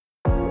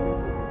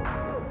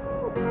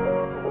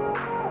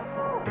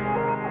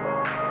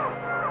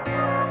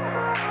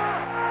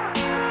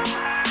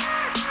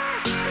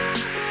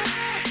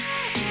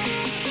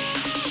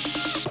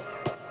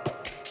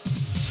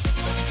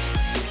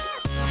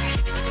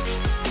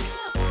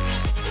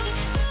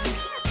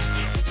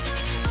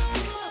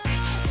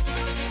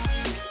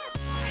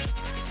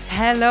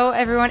Hello,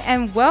 everyone,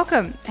 and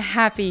welcome.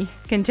 Happy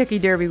Kentucky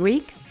Derby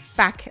week.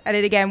 Back at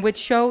it again with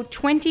show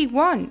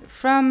 21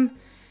 from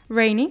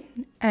rainy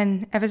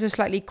and ever so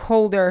slightly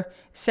colder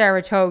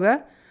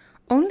Saratoga.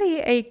 Only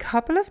a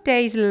couple of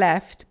days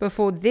left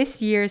before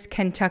this year's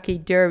Kentucky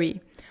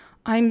Derby.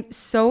 I'm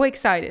so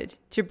excited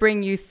to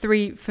bring you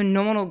three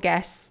phenomenal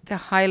guests to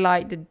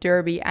highlight the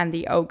Derby and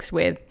the Oaks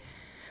with.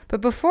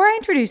 But before I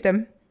introduce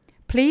them,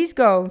 please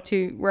go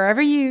to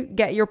wherever you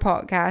get your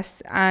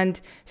podcasts and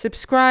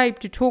subscribe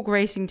to Talk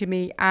Racing to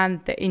Me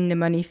and the In the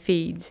Money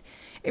feeds.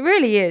 It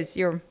really is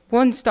your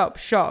one-stop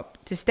shop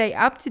to stay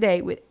up to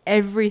date with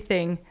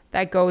everything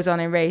that goes on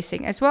in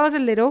racing, as well as a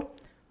little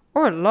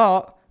or a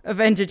lot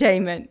of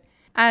entertainment.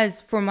 As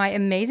for my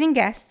amazing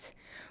guests,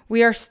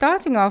 we are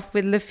starting off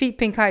with Laffit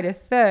Pinckaers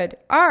III,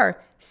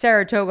 our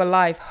Saratoga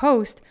Live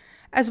host,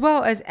 as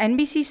well as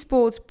NBC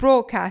Sports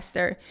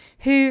broadcaster,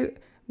 who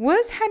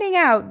was heading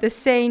out the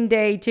same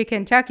day to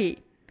Kentucky.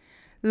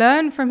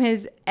 Learn from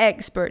his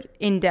expert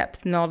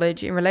in-depth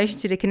knowledge in relation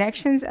to the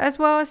connections as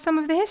well as some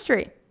of the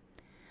history.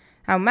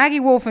 Now, Maggie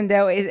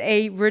Wolfendale is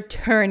a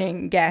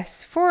returning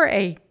guest for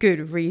a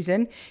good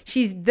reason.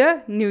 She's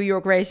the New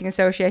York Racing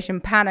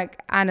Association paddock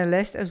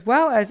analyst as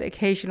well as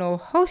occasional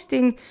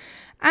hosting,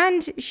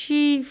 and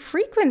she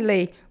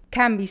frequently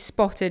can be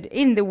spotted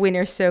in the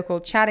winner's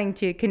circle chatting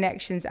to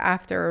connections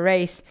after a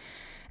race.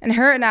 And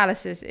her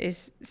analysis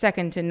is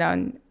second to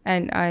none,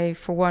 and I,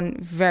 for one,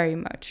 very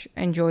much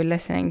enjoy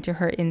listening to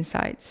her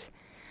insights.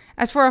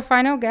 As for our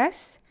final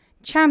guest,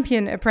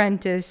 champion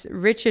apprentice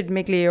Richard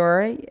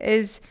Migliore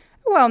is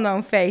a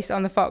well-known face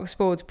on the Fox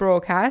Sports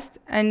broadcast,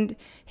 and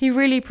he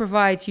really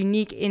provides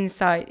unique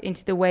insight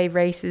into the way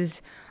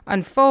races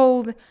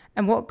unfold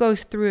and what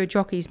goes through a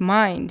jockey's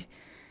mind.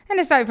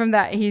 And aside from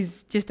that,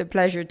 he's just a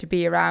pleasure to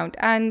be around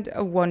and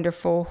a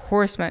wonderful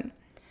horseman.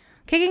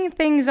 Kicking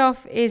things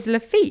off is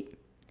Laffit,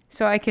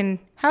 so I can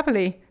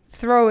happily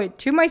throw it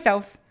to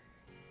myself,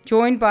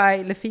 joined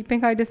by Laffit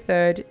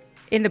Pinckaers III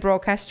in the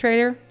broadcast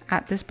trailer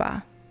at the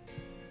Spa.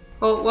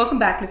 Well, welcome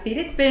back, Laffit.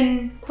 It's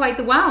been quite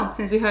the while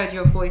since we heard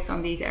your voice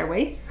on these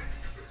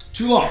airwaves.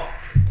 Too long.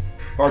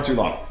 Far too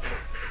long.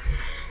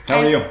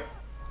 How are you?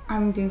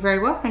 I'm doing very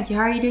well, thank you.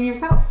 How are you doing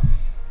yourself?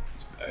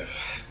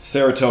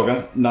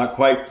 Saratoga, not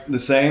quite the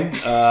same.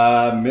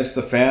 Missed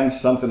the fans,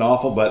 something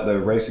awful, but the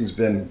racing's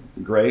been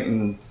great,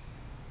 and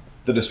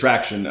the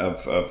distraction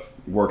of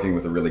working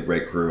with a really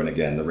great crew, and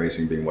again, the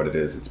racing being what it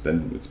is, it's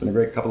been a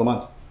great couple of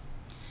months.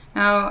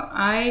 Now,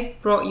 I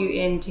brought you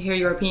in to hear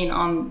your opinion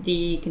on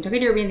the Kentucky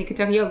Derby and the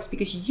Kentucky Oaks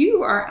because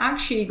you are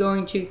actually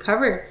going to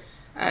cover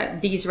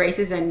these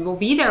races and will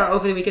be there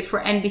over the weekend for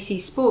NBC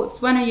Sports.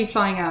 When are you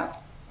flying out?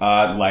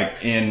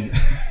 Like in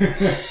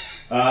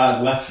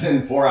less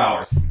than 4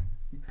 hours.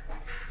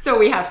 So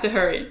we have to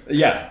hurry.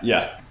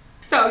 Yeah.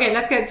 So, okay,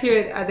 let's get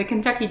to the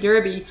Kentucky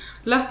Derby.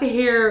 Love to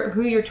hear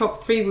who your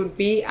top three would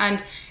be,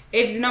 and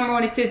if the number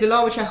one is Tiz the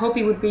Law, which I hope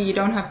he would be, you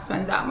don't have to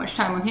spend that much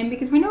time on him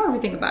because we know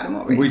everything about him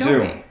already,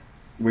 don't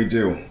we? We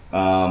do.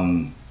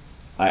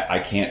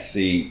 I can't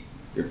see...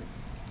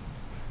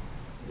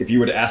 If you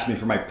were to ask me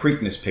for my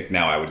Preakness pick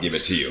now, I would give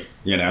it to you,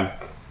 you know?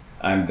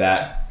 I'm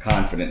that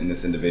confident in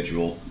this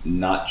individual,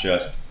 not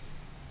just...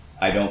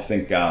 I don't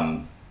think...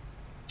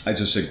 it's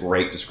just a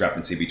great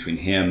discrepancy between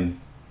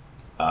him,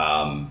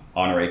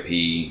 Honor AP,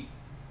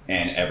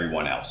 and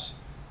everyone else.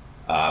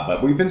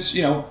 But we've been,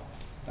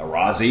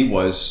 Arazi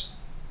was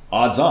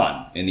odds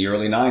on in the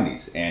early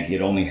 90s, and he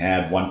had only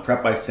had one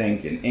prep, I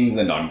think, in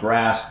England on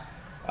grass.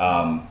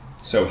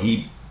 So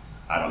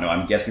I don't know,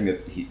 I'm guessing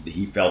that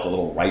he felt a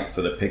little ripe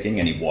for the picking,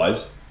 and he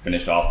was,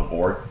 finished off the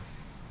board.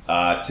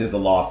 Tiz the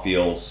Law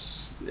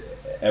feels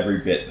every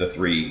bit the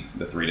 3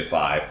 to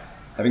 5.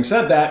 Having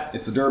said that,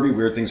 it's the Derby,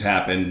 weird things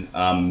happen.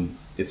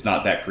 It's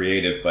not that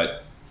creative,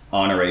 but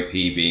Honor AP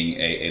being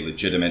a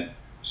legitimate,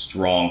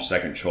 strong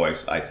second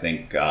choice, I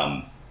think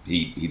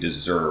he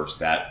deserves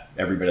that,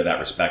 every bit of that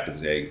respect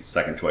as a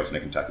second choice in a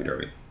Kentucky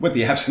Derby, with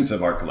the absence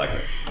of Art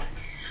Collector.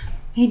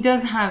 He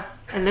does have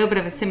a little bit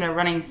of a similar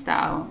running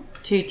style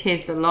to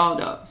Tiz the Law,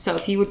 though. So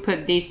if you would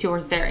put these two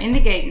horses there in the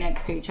gate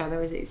next to each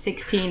other, is it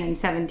 16 and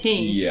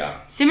 17? Yeah.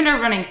 Similar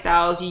running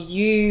styles,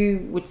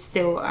 you would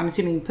still, I'm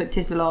assuming, put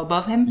Tiz the Law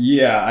above him?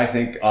 Yeah, I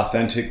think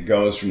Authentic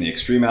goes from the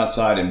extreme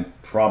outside and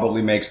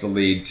probably makes the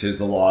lead. Tiz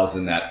the Law is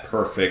in that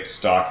perfect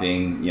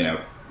stalking,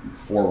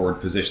 forward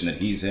position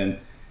that he's in.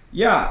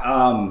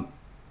 Yeah,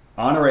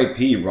 Honor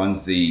AP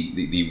runs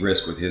the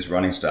risk with his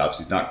running stops.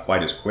 He's not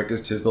quite as quick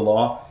as Tiz the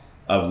Law,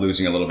 of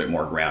losing a little bit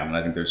more ground. And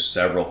I think there's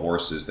several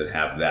horses that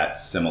have that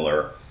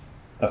similar,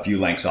 a few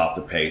lengths off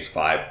the pace,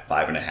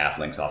 5.5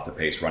 lengths off the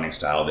pace running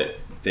style, that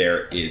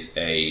there is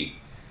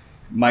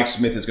Mike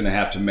Smith is going to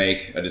have to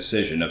make a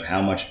decision of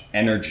how much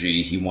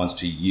energy he wants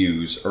to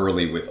use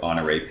early with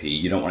Honor AP.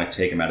 You don't want to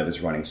take him out of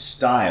his running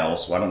style,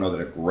 so I don't know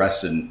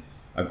that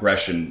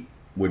aggression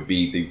would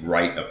be the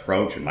right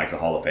approach, and Mike's a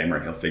Hall of Famer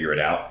and he'll figure it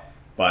out.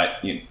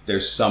 But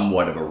there's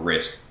somewhat of a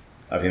risk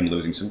of him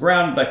losing some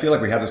ground. But I feel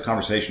like we have this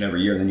conversation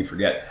every year, and then you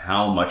forget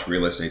how much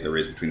real estate there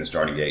is between the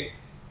starting gate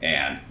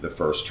and the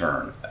first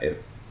turn.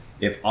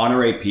 if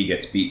Honor AP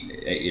gets beat,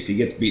 if he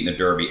gets beat in the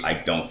Derby, I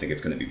don't think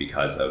it's going to be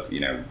because of,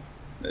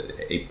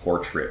 a poor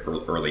trip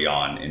early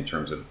on in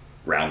terms of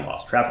ground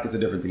loss. Traffic is a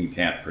different thing you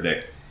can't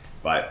predict,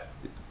 but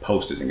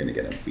post isn't going to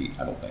get him beat,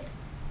 I don't think.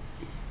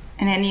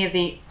 And any of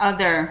the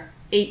other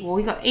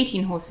we got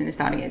 18 horses in the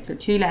starting gate, so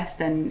 2 less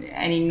than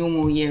any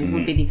normal year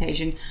would be the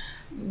occasion.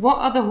 What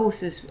other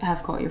horses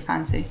have caught your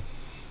fancy?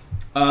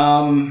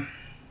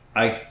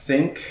 I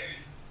think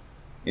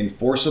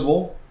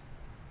Enforceable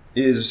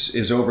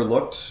is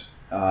overlooked.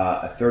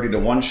 A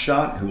 30-1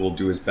 shot who will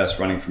do his best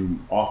running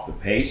from off the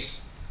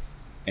pace,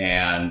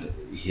 and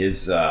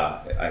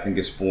I think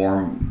his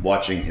form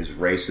watching his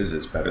races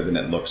is better than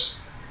it looks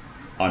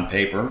on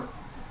paper.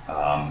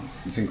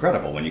 It's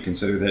incredible when you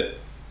consider that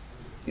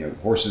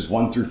horses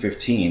 1 through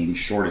 15, the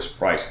shortest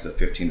price is a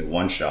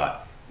 15-1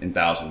 shot in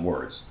 1,000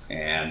 words,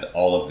 and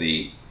all of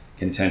the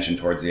contention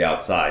towards the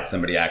outside.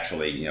 Somebody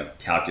actually,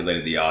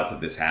 calculated the odds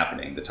of this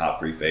happening. The top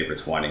 3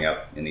 favorites winding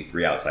up in the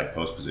 3 outside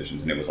post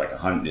positions, and it was like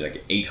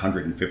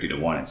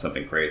 850-1. It's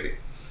something crazy.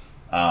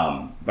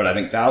 But I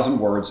think 1,000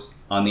 words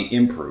on the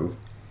improve,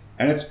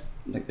 and it's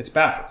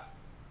Baffert.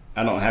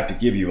 I don't have to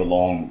give you a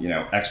long,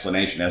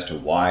 explanation as to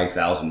why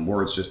 1,000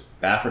 words. Just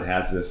Baffert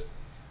has this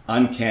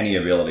uncanny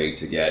ability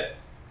to get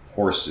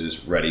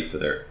horses ready for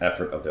their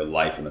effort of their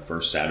life in the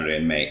first Saturday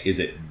in May. Is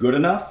it good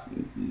enough?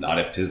 Not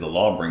if Tiz the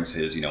Law brings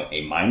his, A-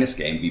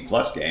 game, B+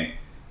 game,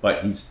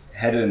 but he's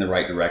headed in the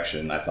right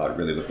direction. I thought it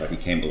really looked like he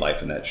came to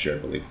life in that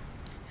shared belief.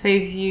 So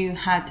if you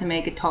had to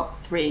make a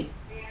top 3,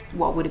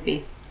 what would it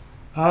be?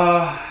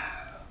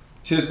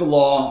 Tiz the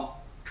Law.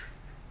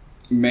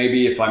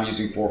 Maybe if I'm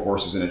using 4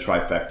 horses in a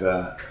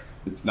trifecta,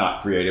 it's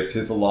not creative.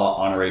 Tiz the Law,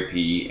 Honor AP,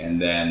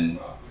 and then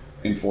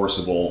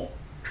Enforceable,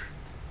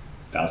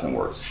 1,000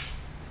 words.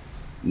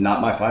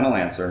 Not my final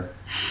answer,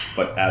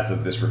 but as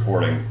of this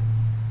recording,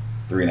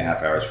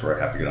 3.5 hours before I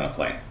have to get on a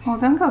plane. Well,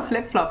 don't go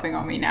flip-flopping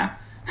on me now.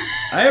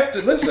 I have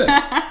to, listen,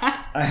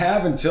 I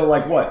have until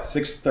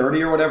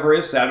 6:30 or whatever it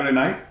is Saturday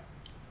night.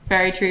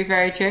 Very true,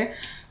 very true.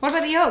 What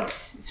about the Oaks?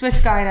 Swiss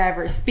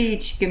Skydiver,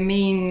 Speech,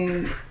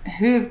 Gamine.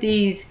 Who of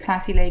these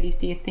classy ladies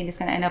do you think is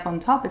going to end up on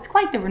top? It's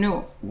quite the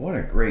renewal. What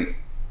a great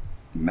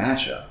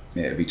matchup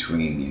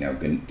between,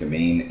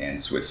 Gamine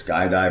and Swiss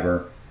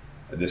Skydiver.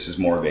 This is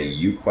more of a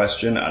you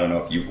question. I don't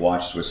know if you've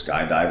watched Swiss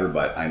Skydiver,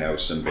 but I know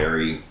some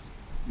very,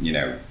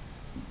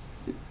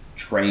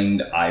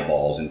 trained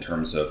eyeballs in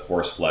terms of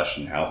horse flesh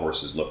and how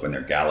horses look when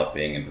they're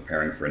galloping and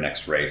preparing for a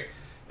next race.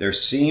 There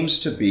seems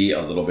to be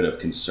a little bit of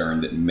concern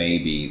that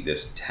maybe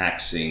this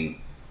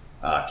taxing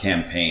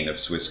campaign of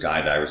Swiss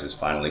Skydivers is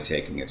finally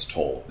taking its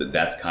toll.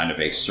 That's kind of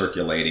a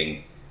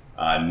circulating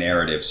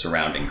narrative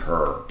surrounding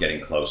her getting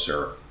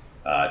closer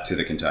to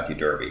the Kentucky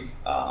Derby.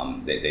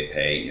 They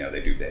pay,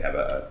 they have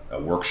a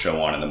work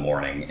show on in the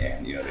morning,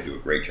 and they do a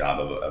great job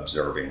of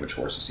observing which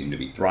horses seem to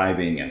be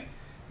thriving, and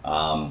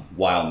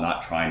while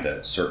not trying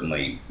to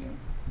certainly,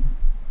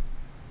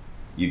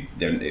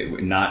 they're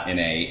not in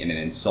an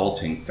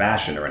insulting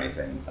fashion or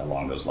anything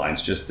along those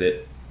lines, just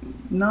that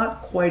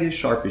not quite as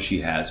sharp as she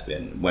has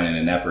been when in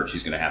an effort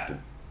she's going to have to,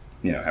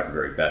 have her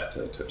very best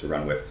to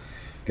run with.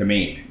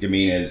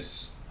 Gamine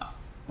is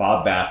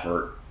Bob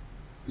Baffert,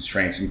 who's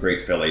trained some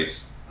great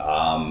fillies.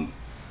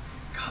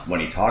 When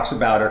he talks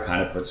about her,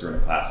 kind of puts her in a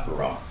class of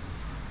her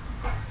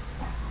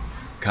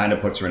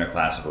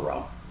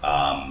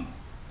own.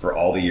 For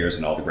all the years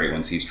and all the great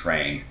ones he's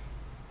trained,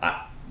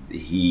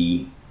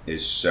 he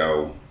is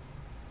so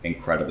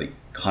incredibly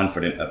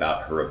confident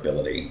about her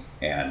ability,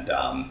 and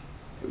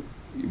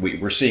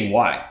we're seeing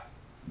why,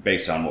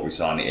 based on what we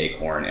saw in the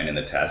Acorn and in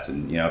the test.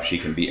 And if she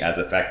can be as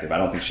effective, I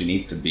don't think she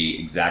needs to be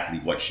exactly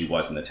what she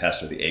was in the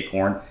test or the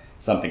Acorn.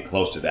 Something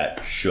close to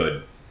that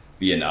should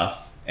be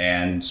enough.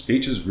 And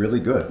Speech is really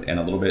good and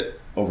a little bit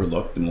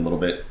overlooked and a little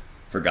bit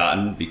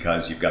forgotten,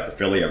 because you've got the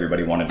filly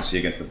everybody wanted to see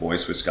against the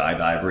boys with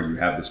Skydiver. You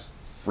have this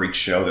freak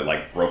show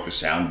that broke the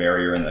sound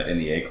barrier in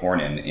the Acorn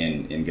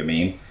in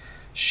Gamine.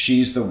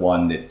 She's the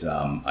one that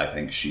I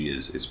think she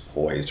is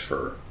poised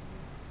for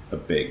a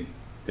big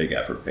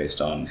effort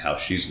based on how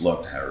she's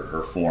looked,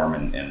 her form,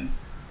 and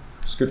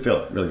it's a good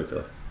filly, really good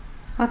filly.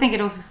 I think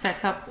it also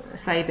sets up a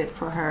slight bit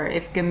for her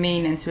if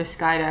Gamine and Swiss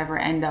Skydiver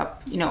end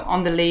up,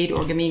 on the lead,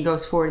 or Gamine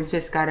goes forward and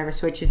Swiss Skydiver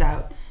switches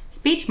out.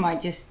 Speech might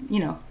just,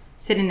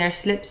 sit in their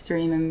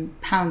slipstream and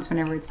pounce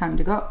whenever it's time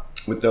to go.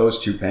 With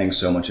those two paying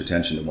so much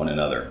attention to one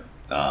another,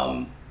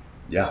 kind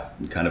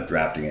of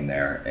drafting in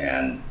there,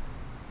 and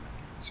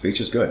Speech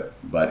is good,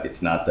 but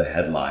it's not the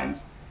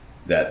headlines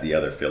that the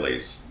other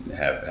fillies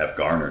have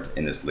garnered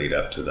in this lead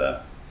up to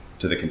the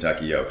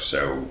Kentucky Oaks.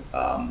 So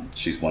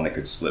she's one that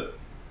could slip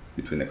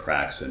between the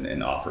cracks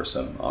and offer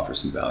some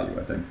value,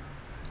 I think.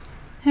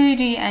 Who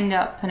do you end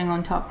up putting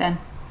on top then?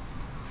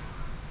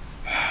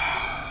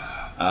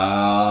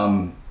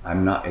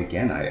 I'm not,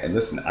 again,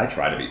 I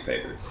try to beat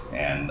favorites,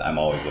 and I'm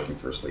always looking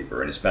for a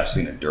sleeper, and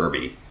especially in a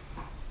Derby.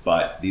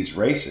 But these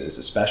races,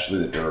 especially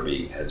the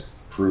Derby, has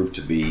proved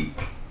to be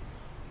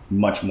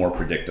much more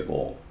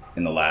predictable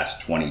in the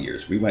last 20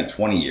 years. We went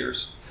 20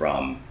 years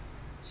from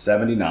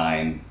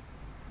 79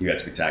 you had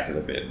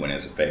Spectacular Bid win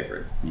as a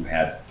favorite. You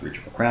had 3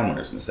 Triple Crown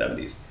winners in the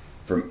 70s.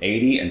 From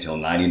 80 until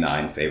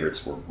 99,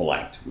 favorites were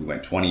blanked. We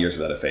went 20 years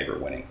without a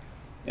favorite winning.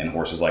 And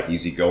horses like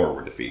Easy Goer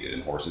were defeated,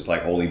 and horses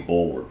like Holy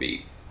Bull were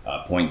beat,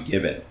 Point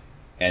Given.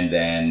 And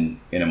then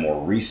in a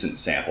more recent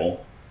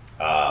sample,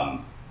 I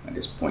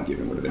guess Point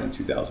Given would have been in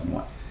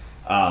 2001.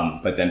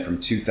 But then from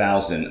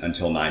 2000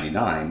 until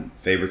 99,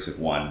 favorites have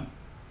won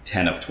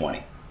 10 of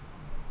 20.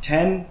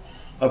 10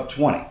 of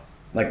 20.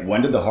 Like,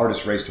 when did the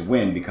hardest race to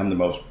win become the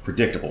most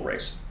predictable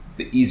race?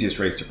 The easiest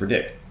race to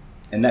predict.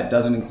 And that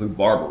doesn't include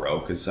Barbaro,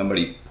 because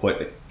somebody put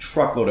a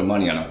truckload of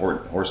money on a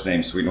horse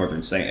named Sweet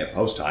Northern Saint at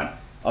post time.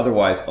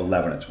 Otherwise,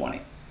 11 of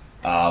 20.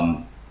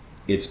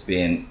 It's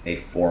been a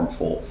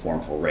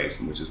formful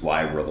race, which is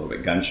why we're a little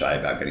bit gun shy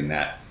about getting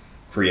that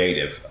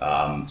creative.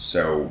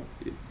 So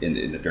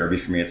in the Derby,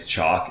 for me, it's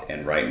chalk.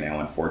 And right now,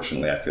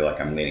 unfortunately, I feel like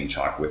I'm leaning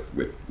chalk with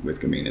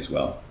Gamine as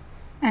well.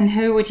 And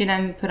who would you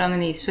then put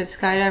underneath? Swiss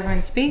Skydiver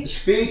and Speech?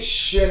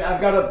 Speech, and I've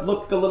got to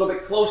look a little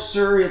bit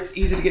closer. It's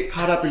easy to get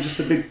caught up in just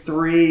the big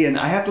three, and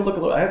I have to look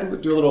a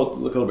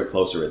little bit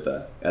closer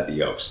at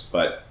the Oaks.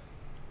 But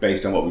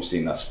based on what we've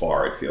seen thus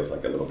far, it feels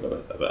like a little bit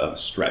of a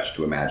stretch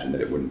to imagine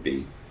that it wouldn't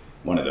be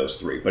one of those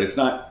three. But it's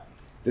not.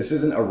 This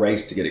isn't a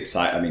race to get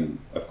excited. I mean,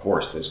 of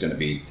course, there's going to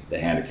be the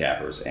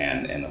handicappers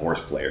and the horse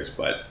players,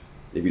 but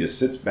if you just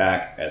sits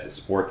back as a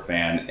sport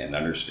fan and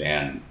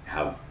understand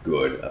how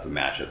good of a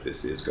matchup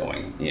this is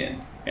going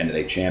in, and that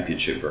a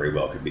championship very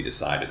well could be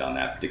decided on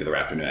that particular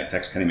afternoon. I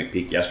texted Kenny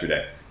McPeak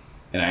yesterday,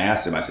 and I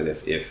asked him, I said,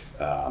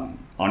 if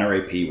Honor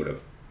AP would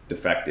have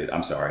defected,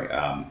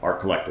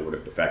 Art Collector would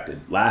have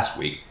defected last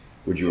week,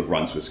 would you have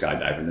run Swiss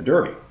Skydiver in the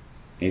Derby? And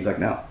he's like,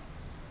 no.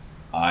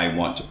 I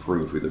want to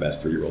prove who the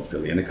best 3-year-old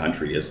filly in the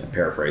country is. I'm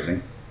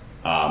paraphrasing.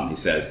 He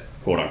says,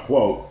 quote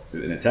unquote,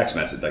 in a text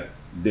message, like,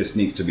 this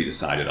needs to be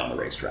decided on the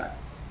racetrack.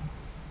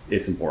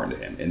 It's important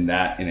to him. And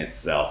that in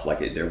itself,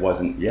 there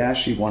wasn't,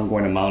 she won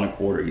going a mile and a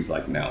quarter. He's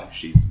like, no,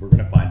 we're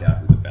going to find out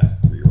who the best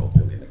 3-year-old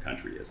filly in the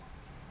country is.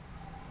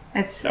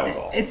 That was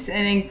awesome. It's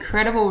an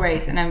incredible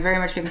race, and I'm very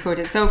much looking forward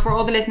to it. So for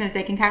all the listeners,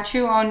 they can catch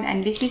you on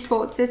NBC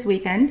Sports this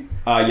weekend.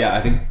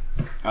 I think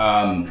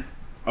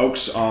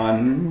Oaks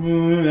on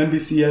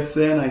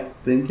NBCSN. I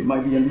think it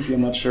might be NBC.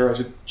 I'm not sure. I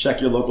should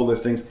check your local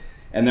listings.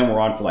 And then we're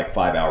on for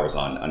 5 hours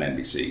on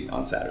NBC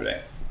on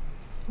Saturday.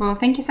 Well,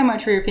 thank you so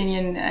much for your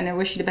opinion, and I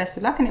wish you the best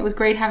of luck, and it was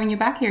great having you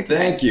back here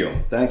today.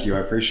 Thank you, I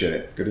appreciate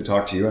it. Good to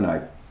talk to you, and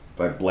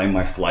if I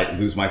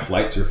lose my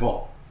flight, it's your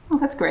fault. Oh,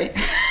 that's great.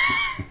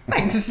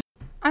 Thanks.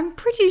 I'm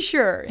pretty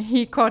sure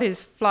he caught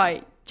his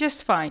flight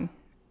just fine,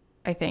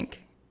 I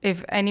think.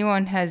 If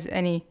anyone has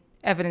any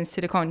evidence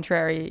to the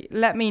contrary,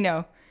 let me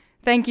know.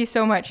 Thank you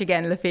so much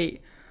again, Lafitte.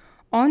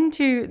 On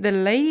to the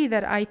lady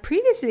that I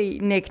previously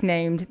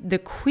nicknamed the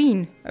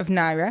Queen of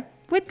Naira,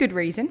 with good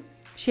reason.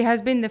 She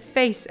has been the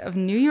face of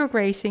New York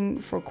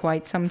racing for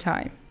quite some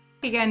time.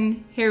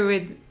 Again, here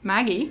with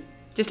Maggie,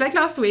 just like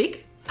last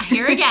week.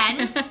 Here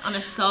again, on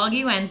a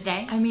soggy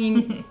Wednesday. I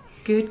mean,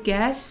 good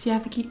guests. You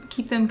have to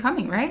keep them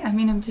coming, right? I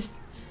mean, I'm just...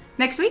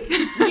 Next week?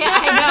 Yeah,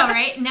 I know,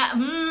 right?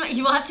 No,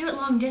 you will have to do it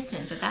long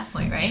distance at that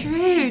point, right?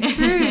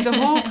 True. The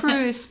whole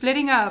crew is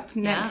splitting up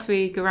next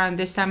week around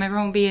this time.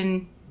 Everyone will be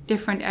in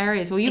different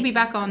areas. Will you be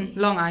back on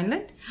Long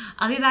Island?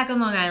 I'll be back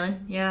on Long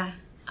Island, yeah.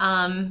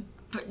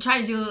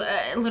 Try to do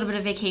a little bit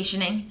of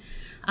vacationing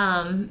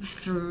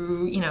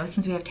through,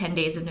 since we have 10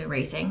 days of no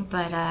racing.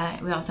 But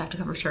we also have to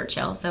cover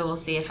Churchill, so we'll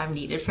see if I'm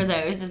needed for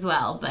those as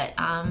well. But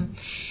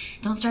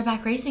don't start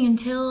back racing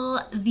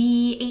until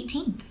the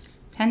 18th.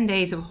 10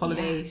 days of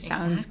holidays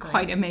sounds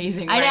quite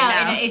amazing I know,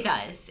 now. It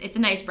does. It's a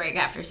nice break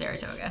after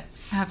Saratoga.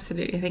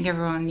 Absolutely. I think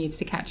everyone needs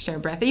to catch their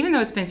breath. Even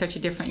though it's been such a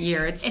different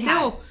year, it's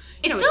still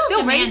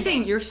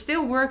racing. You're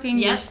still working.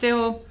 Yep. You're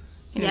still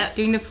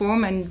doing the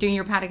form and doing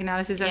your paddock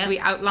analysis as we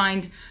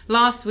outlined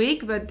last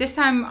week. But this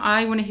time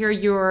I want to hear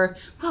your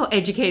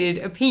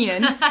well-educated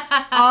opinion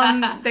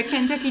on the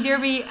Kentucky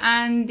Derby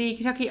and the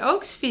Kentucky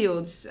Oaks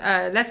fields.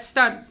 Let's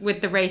start with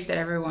the race that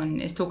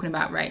everyone is talking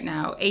about right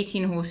now.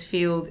 18-horse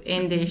field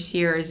in this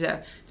year's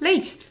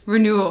late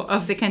renewal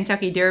of the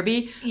Kentucky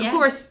Derby. Yeah. Of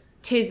course,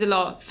 Tiz the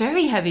Law,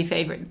 very heavy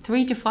favorite,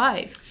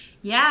 3-5.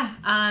 Yeah,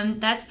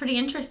 that's pretty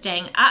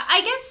interesting.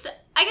 I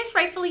guess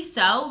rightfully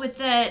so with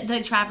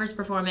the Travers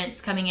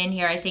performance coming in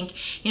here. I think,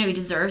 he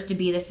deserves to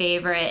be the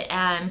favorite,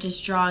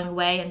 just drawing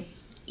away and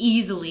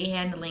easily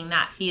handling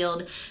that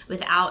field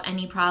without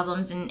any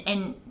problems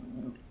and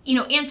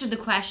answered the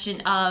question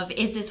of,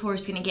 is this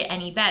horse going to get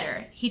any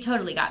better? He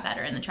totally got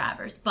better in the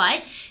Travers,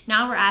 but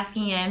now we're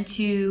asking him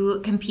to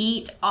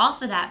compete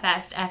off of that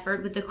best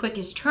effort with the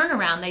quickest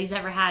turnaround that he's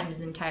ever had in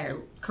his entire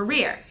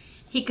career.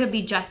 He could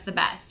be just the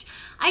best.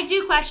 I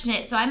do question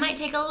it, so I might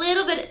take a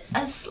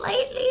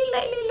slightly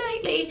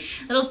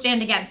little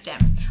stand against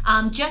him.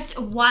 Just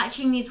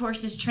watching these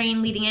horses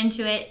train leading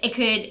into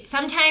it,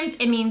 sometimes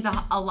it means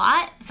a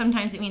lot,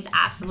 sometimes it means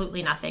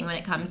absolutely nothing when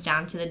it comes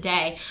down to the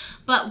day.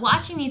 But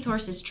watching these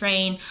horses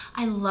train,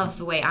 I love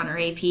the way Honor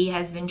AP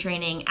has been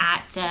training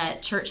at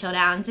Churchill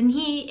Downs, and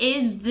he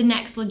is the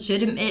next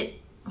legitimate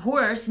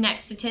horse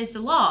next to Tiz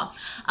the Law.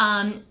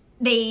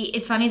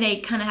 It's funny, they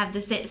kind of have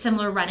the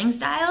similar running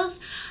styles.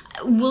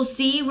 We'll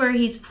see where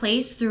he's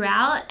placed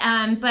throughout.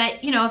 But,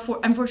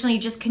 unfortunately, he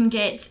just couldn't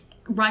get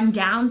run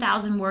down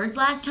 1,000 words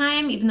last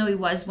time, even though he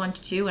was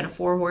 1-2 in a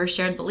 4-horse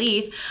shared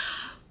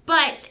belief.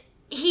 But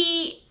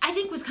he, I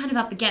think, was kind of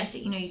up against it.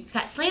 He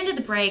got slammed at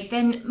the break.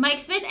 Then Mike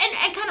Smith,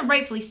 and kind of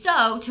rightfully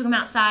so, took him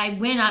outside,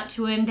 went up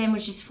to him, then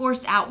was just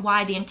forced out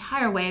wide the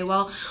entire way.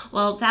 Well,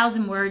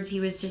 1,000 words, he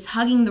was just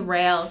hugging the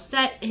rail,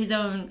 set his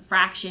own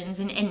fractions,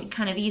 and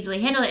kind of easily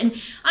handled it. And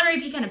Honore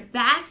AP kind of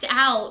backed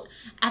out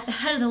at the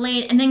head of the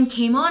lane and then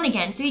came on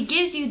again. So he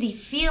gives you the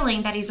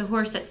feeling that he's a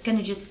horse that's going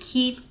to just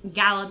keep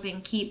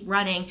galloping, keep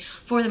running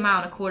for the 1.25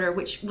 miles,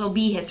 which will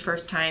be his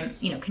first time,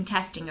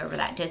 contesting over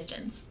that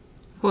distance.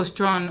 Of course,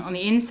 drawn on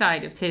the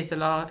inside of Tiz the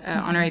Law.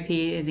 Honore AP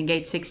is in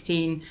gate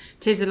 16,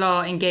 Tiz the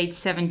Law in gate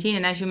 17.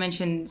 And as you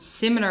mentioned,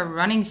 similar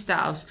running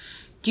styles.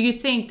 Do you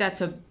think that's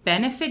a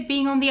benefit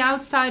being on the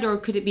outside, or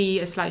could it be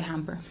a slight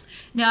hamper?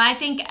 No, I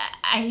think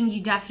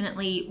you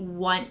definitely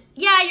want,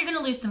 you're going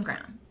to lose some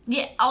ground.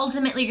 Yeah,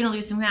 ultimately, you're going to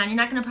lose some ground. You're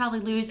not going to probably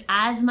lose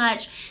as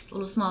much. It's a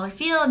little smaller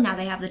field. Now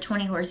they have the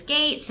 20-horse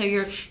gate, so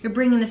you're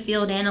bringing the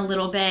field in a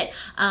little bit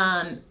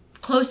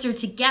closer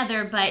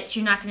together, but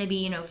you're not going to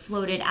be,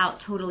 floated out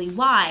totally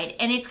wide.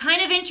 And it's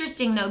kind of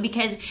interesting, though,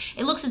 because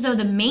it looks as though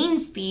the main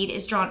speed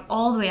is drawn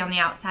all the way on the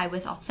outside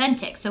with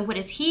Authentic. So what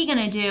is he going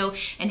to do?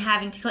 And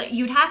having to,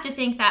 you'd have to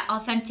think that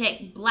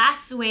Authentic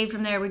blasts away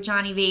from there with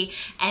Johnny V,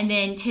 and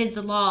then Tiz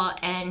the Law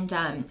and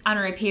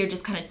Honore AP are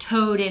just kind of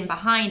towed in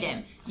behind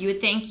him. You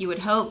would think, you would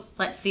hope.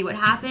 Let's see what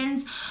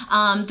happens.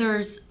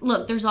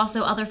 There's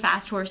also other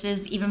fast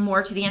horses, even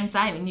more to the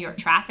inside. New York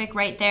Traffic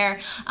right there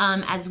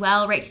as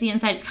well, right to the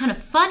inside. It's kind of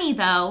funny,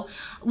 though.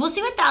 We'll see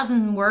what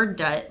 1,000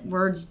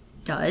 words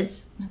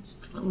does. That's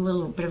a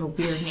little bit of a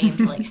weird name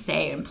to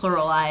say and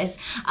pluralize.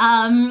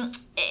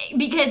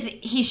 Because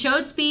he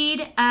showed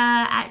speed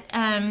at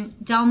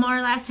Del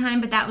Mar last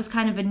time, but that was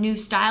kind of a new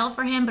style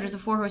for him. But it was a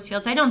 4-horse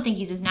field, so I don't think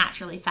he's as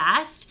naturally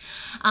fast.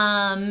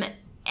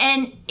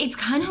 And it's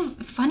kind of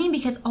funny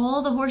because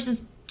all the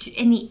horses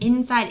in the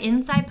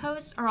inside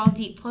posts are all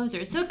deep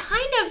closers. So it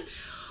kind of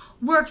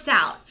works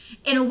out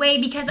in a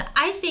way, because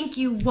I think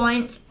you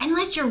want,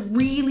 unless you're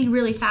really,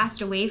 really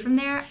fast away from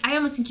there, I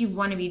almost think you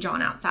want to be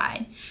drawn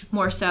outside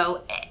more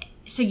so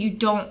you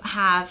don't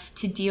have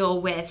to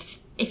deal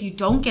with, if you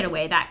don't get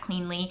away that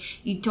cleanly,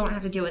 you don't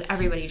have to deal with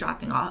everybody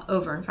dropping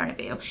over in front of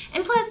you.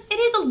 And plus, it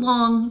is a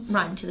long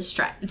run to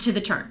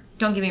the turn.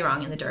 Don't get me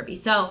wrong, in the Derby.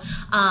 So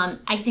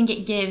I think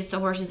it gives the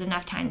horses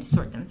enough time to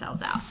sort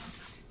themselves out.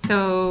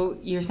 So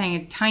you're saying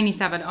a tiny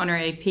stab at Honore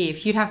AP.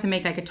 If you'd have to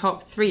make a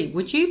top 3,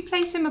 would you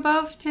place him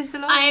above Tiz the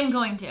Law? I am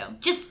going to,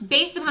 just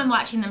based upon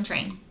watching them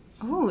train.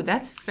 Oh,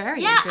 that's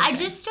very interesting. I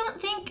just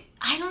don't think,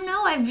 I don't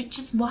know, I'm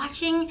just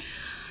watching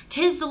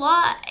Tiz the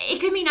Law.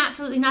 It could mean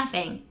absolutely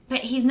nothing,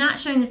 but he's not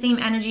showing the same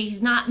energy.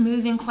 He's not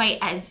moving quite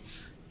as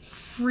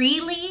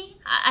freely,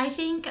 I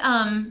think,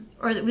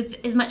 or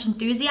with as much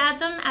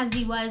enthusiasm as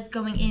he was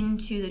going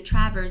into the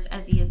Travers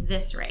as he is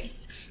this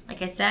race.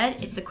 Like I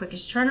said, it's the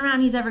quickest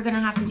turnaround he's ever going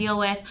to have to deal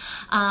with.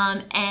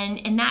 And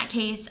in that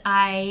case,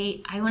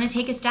 I want to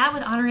take a stab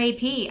with Honore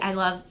AP. I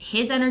love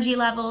his energy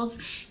levels.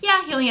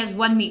 Yeah, he only has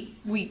 1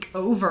 week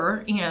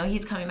over.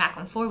 He's coming back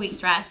on 4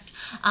 weeks rest.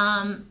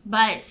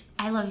 But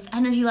I love his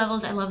energy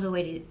levels. I love the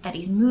way that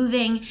he's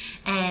moving.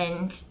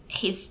 And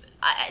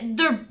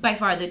they're by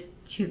far the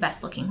 2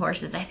 best looking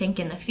horses, I think,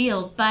 in the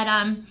field. But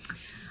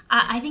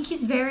I think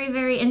he's very,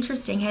 very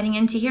interesting heading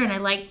into here, and I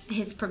like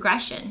his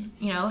progression.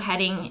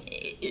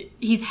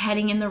 He's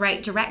heading in the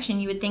right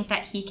direction. You would think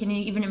that he can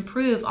even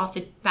improve off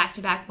the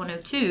back-to-back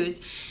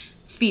 102s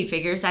speed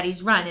figures that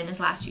he's run in his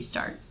last 2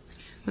 starts.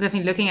 Well,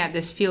 definitely looking at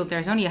this field,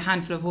 there's only a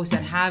handful of horses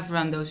that have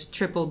run those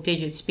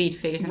triple-digit speed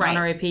figures. And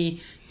Honore AP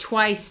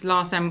twice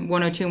last time,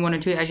 102 and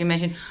 102, as you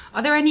mentioned.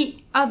 Are there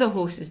any other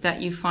horses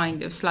that you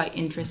find of slight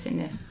interest in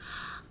this?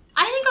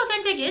 I think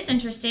Authentic is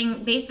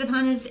interesting based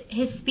upon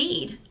his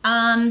speed.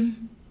 I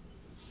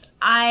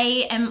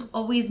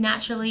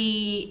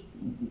naturally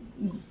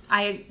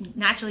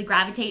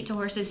gravitate to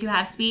horses who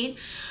have speed,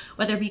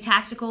 whether it be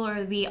tactical or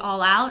it be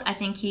all out. I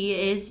think he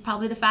is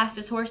probably the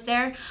fastest horse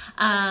there,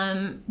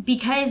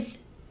 because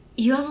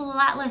you have a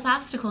lot less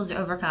obstacles to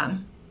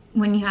overcome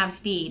when you have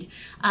speed.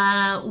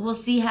 We'll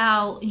see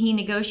how he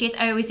negotiates.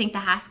 I always think the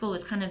Haskell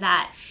was kind of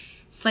that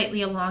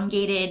slightly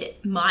elongated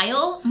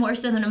mile, more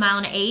so than a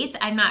 1 1/8.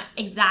 I'm not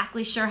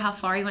exactly sure how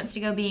far he wants to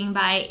go being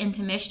by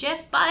Into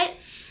Mischief, but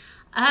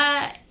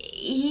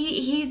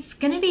he's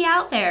going to be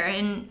out there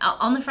and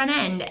on the front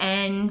end,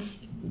 and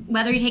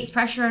whether he takes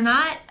pressure or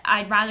not,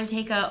 I'd rather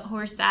take a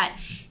horse that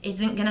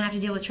isn't going to have to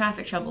deal with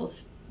traffic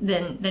troubles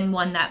than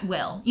one that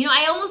will.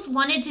 I almost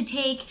wanted to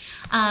take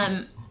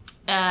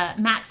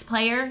Max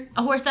Player,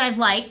 a horse that I've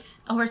liked,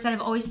 a horse that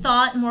I've always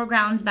thought more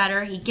ground's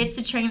better. He gets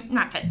the train,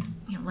 not that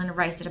Linda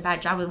Rice did a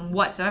bad job with him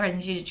whatsoever. I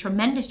think she did a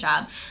tremendous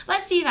job.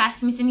 But Steve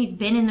Asmussen, he's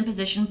been in the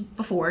position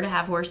before to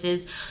have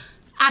horses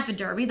at the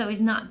Derby, though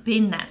he's not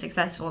been that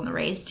successful in the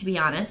race, to be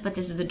honest, but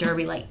this is a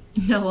Derby like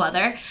no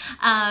other.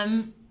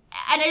 And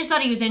I just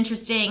thought he was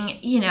interesting,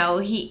 you know,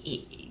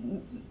 he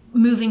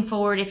moving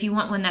forward, if you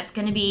want one that's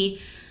going to be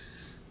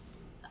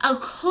a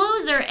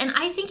closer, and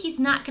I think he's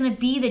not going to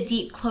be the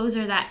deep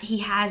closer that he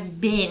has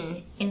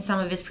been in some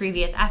of his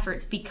previous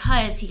efforts,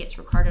 because he gets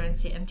Ricardo and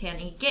Santana,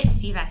 he gets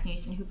Steve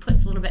Asmussen, who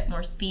puts a little bit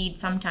more speed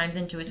sometimes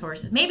into his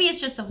horses. Maybe it's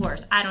just the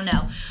horse, I don't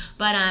know,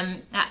 but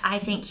I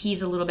think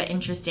he's a little bit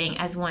interesting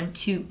as one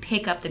to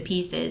pick up the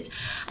pieces.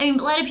 I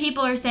mean, a lot of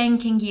people are saying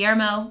King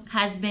Guillermo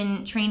has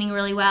been training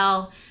really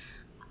well.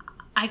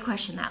 I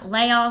question that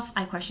layoff.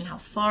 I question how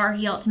far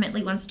he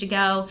ultimately wants to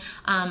go.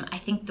 I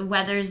think the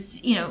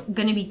weather's, you know,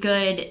 going to be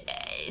good,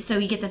 so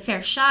he gets a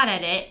fair shot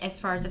at it as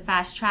far as a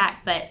fast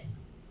track, but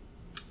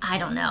I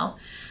don't know.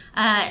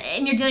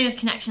 And you're dealing with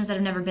connections that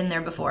have never been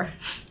there before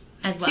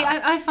as well. See,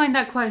 I find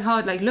that quite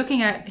hard. Like,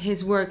 looking at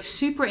his work,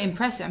 super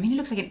impressive. I mean, he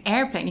looks like an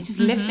airplane. He's just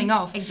lifting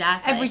off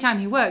every time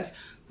he works.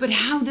 But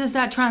how does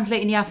that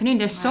translate in the afternoon?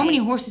 There's so many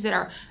horses that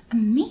are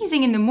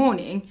amazing in the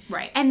morning,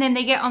 and then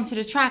they get onto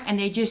the track and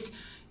they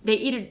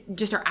either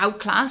just are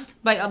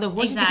outclassed by other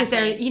horses because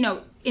they're, you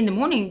know, in the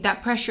morning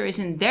that pressure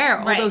isn't there.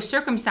 All those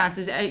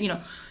circumstances, you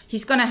know,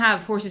 he's going to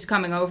have horses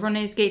coming over on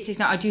his gate 6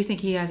 now. I do think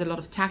he has a lot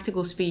of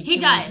tactical speed to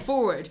move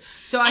forward.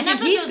 So I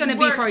think he's going to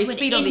be probably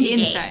speed on the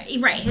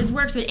inside. Right, his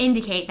works would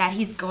indicate that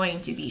he's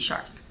going to be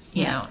sharp,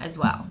 you know, as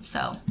well.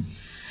 So,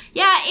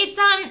 yeah, it's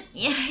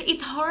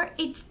hard.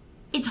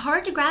 It's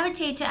hard to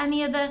gravitate to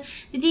any of the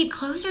deep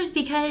closers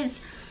because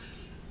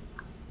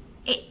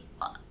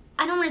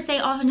I don't want to say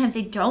oftentimes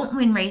they don't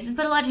win races,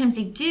 but a lot of times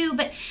they do,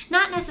 but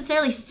not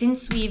necessarily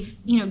since we've,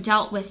 you know,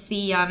 dealt with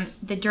the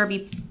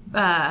Derby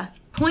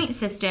point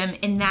system,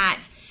 in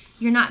that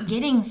you're not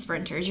getting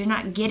sprinters, you're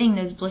not getting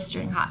those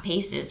blistering hot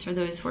paces for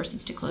those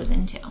horses to close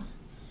into.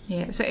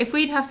 Yeah, so if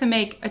we'd have to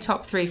make a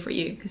top 3 for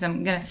you, because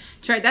I'm going to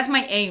try, that's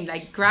my aim,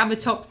 like grab a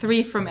top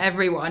 3 from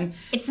everyone.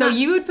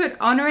 You would put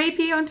Honor AP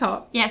on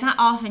top. Yeah, it's not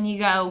often you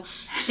go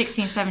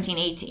 16, 17,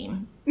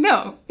 18.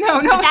 No.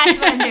 But that's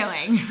what I'm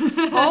doing.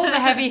 All the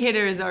heavy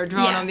hitters are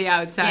drawn on the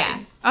outside. Yeah.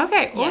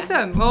 Okay,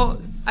 awesome.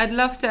 Well, I'd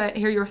love to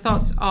hear your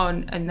thoughts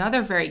on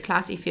another very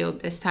classy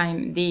field, this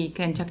time the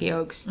Kentucky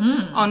Oaks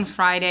on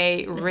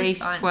Friday,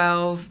 race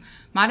 12,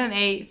 Modern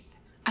 8th.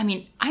 I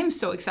mean, I'm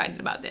so excited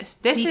about this.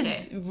 This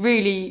is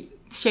really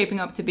shaping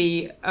up to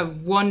be a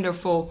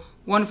wonderful,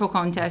 wonderful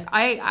contest.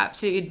 I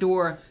absolutely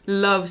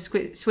love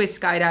Swiss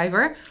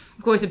Skydiver.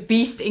 Of course, a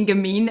beast in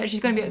Gamine. That she's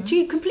going to be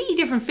 2 completely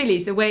different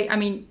fillies. The way, I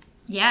mean,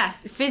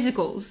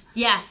 physicals.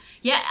 Yeah.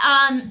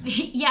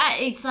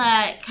 It's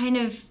kind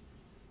of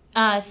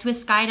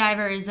Swiss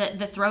Skydiver is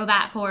the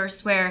throwback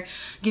horse, where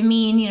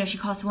Gamine, you know, she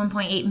costs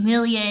 $1.8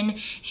 million.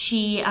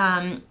 She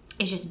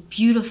is just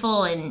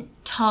beautiful and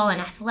tall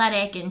and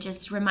athletic, and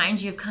just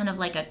reminds you of kind of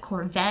like a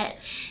Corvette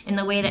in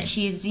the way that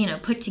she's, you know,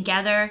 put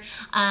together.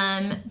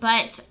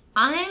 But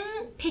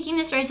I'm picking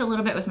this race a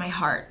little bit with my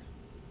heart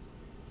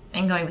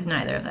and going with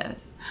neither of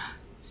those.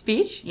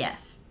 Speech?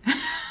 Yes.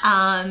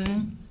 Not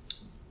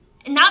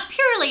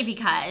purely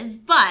because,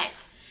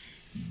 but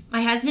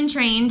my husband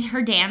trained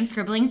her dam,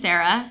 Scribbling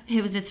Sarah,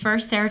 who was his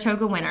first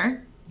Saratoga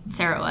winner.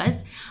 Sarah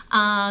was.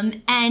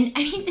 And I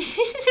mean, this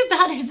is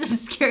about as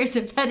obscure as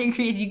a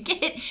pedigree as you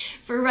get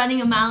for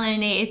running a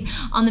 1.125 miles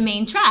on the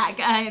main track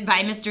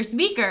by Mr.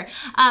 Speaker.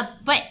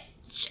 But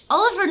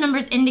all of her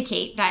numbers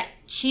indicate that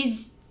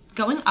she's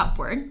going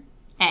upward,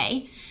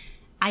 A.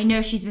 I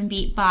know she's been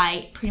beat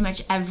by pretty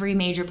much every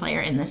major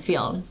player in this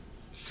field.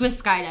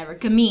 Swiss Skydiver,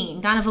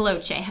 Gamine, Donna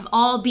Veloce have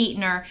all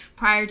beaten her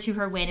prior to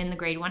her win in the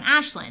Grade 1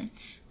 Ashland.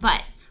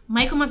 But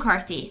Michael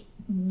McCarthy,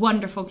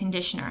 wonderful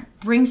conditioner,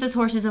 brings his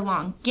horses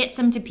along, gets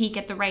them to peak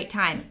at the right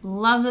time.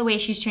 Love the way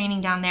she's training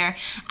down there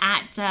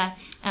at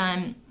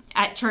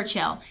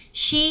Churchill.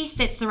 She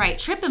sits the right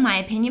trip, in my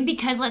opinion,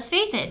 because let's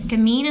face it,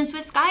 Gamine and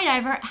Swiss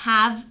Skydiver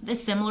have the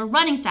similar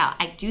running style.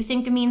 I do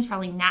think Gamine's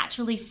probably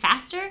naturally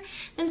faster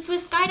than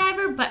Swiss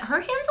Skydiver, but her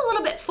hand's a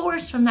little bit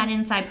forced from that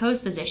inside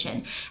post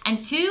position. And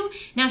 2,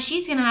 now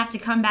she's going to have to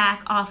come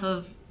back off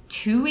of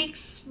 2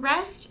 weeks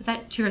rest. Is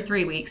that 2 or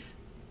 3 weeks?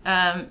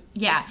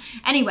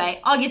 Anyway,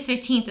 August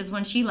 15th is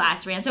when she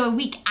last ran. So a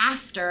week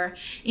after,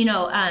 you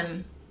know,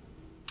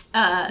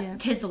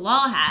 Tiz the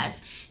Law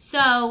has.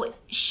 So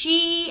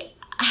she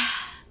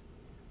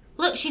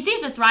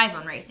seems to thrive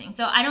on racing.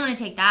 So I don't want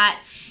to take that,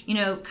 you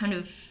know, kind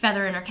of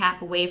feather in her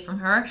cap away from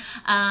her.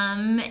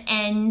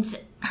 And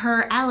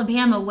her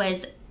Alabama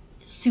was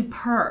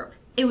superb.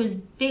 It was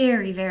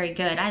very, very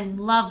good. I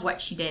love what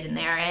she did in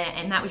there.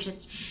 And that was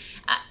just,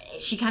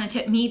 she kind of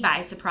took me by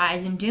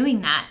surprise in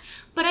doing that.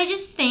 But I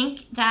just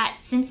think that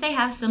since they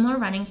have similar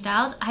running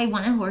styles, I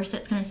want a horse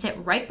that's going to sit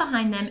right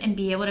behind them and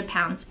be able to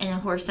pounce, and a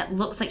horse that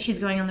looks like she's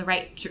going in the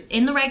right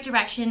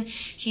direction.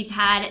 She's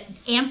had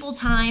ample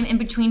time in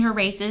between her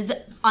races,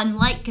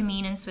 unlike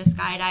Gamine and Swiss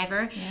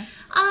Skydiver,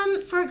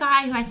 for a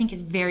guy who I think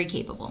is very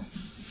capable.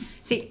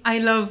 See, I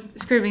love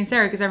Scribbling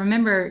Sarah because I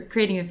remember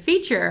creating a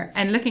feature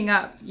and looking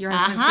up your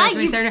husband's first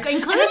race. You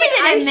included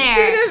it in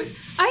there.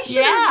 I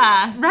should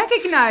have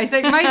recognized.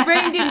 Like, my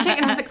brain didn't click,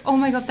 and I was like, oh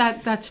my God,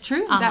 that's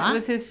true. That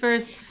was his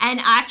first. And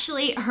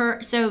actually,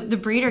 the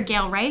breeder,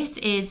 Gail Rice,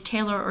 is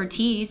Taylor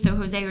Ortiz, so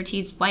Jose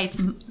Ortiz's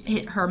wife,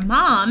 her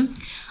mom,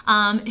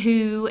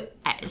 who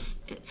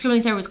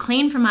Scribbling Sarah was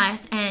claimed from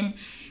us, and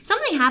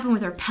something happened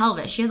with her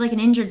pelvis. She had like an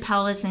injured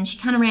pelvis, and she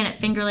kind of ran at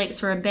Finger Lakes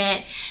for a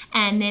bit,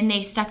 and then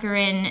they stuck her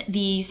in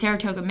the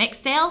Saratoga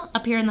mixed sale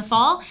up here in the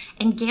fall,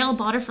 and Gail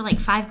bought her for like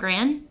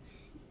 $5,000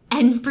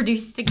 and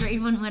produced a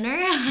grade 1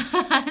 winner.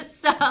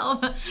 so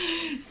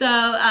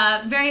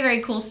very,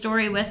 very cool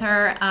story with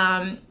her.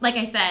 Like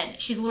I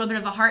said, she's a little bit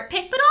of a heart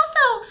pick, but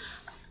also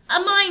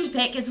a mind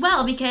pick as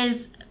well,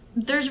 because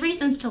there's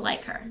reasons to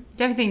like her.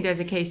 Definitely think there's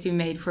a case to be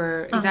made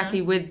for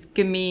exactly with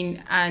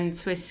Gamine and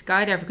Swiss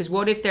Skydiver, because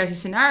what if there's a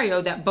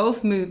scenario that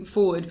both move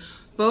forward,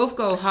 both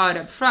go hard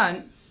up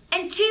front?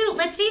 And two,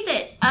 let's face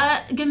it,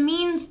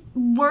 Gamine's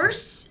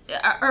worst,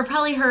 or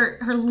probably her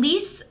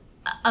least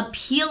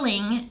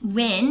appealing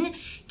win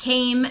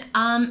came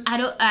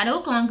at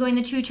Oaklawn, going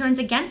the 2 turns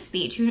against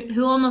Speech,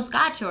 who almost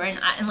got to her.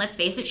 And let's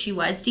face it, she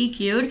was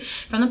DQ'd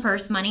from the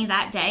purse money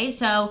that day.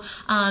 So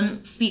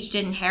Speech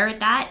did inherit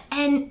that.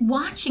 And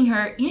watching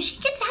her, she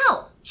gets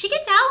out. She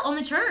gets out on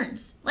the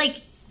turns.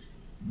 Like,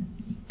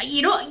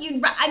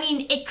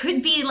 it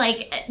could be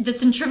like the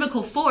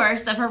centrifugal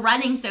force of her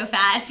running so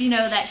fast,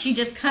 that she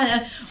just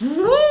kind of,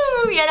 woo,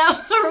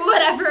 or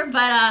whatever.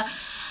 But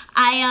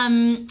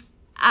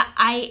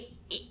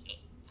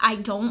I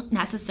don't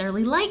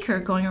necessarily like her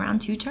going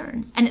around 2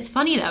 turns. And it's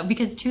funny, though,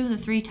 because 2 of the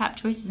 3 top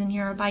choices in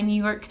here are by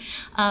New York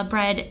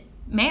bred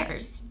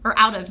mares, or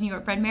out of New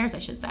York bred mares, I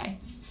should say.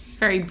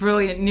 Very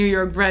brilliant New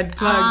York bred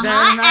plug there,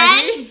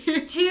 Maggie.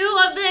 And 2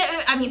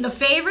 of the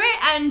favorite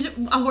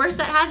and a horse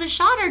that has a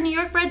shot are New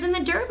York breds in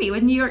the Derby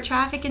with New York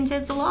Traffic and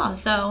Tis the Law.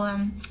 So,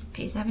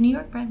 pays to have a New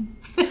York bred.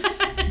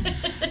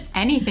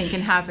 Anything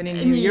can happen in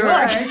New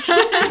York.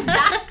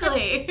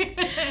 Exactly.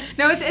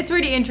 No, it's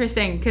really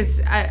interesting, because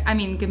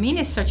Gamine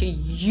is such a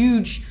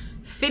huge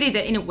filly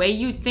that in a way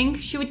you'd think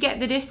she would get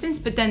the distance,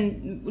 but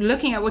then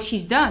looking at what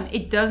she's done,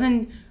 it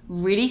doesn't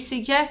really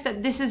suggest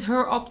that this is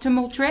her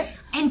optimal trip.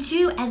 And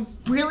 2, as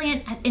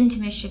brilliant as Into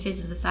Mischief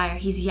is as a sire,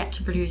 he's yet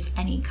to produce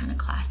any kind of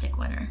classic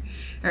winner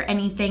or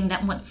anything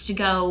that wants to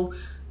go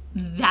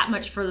that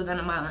much further than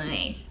 1 1/8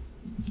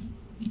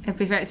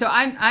 miles. So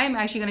I'm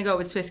actually going to go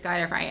with Swiss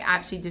Skydiver. I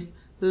absolutely just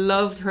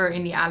loved her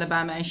in the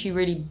Alabama, and she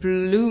really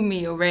blew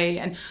me away.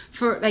 And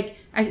for like,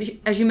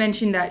 as you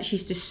mentioned, that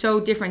she's just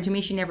so different. To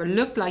me, she never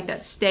looked like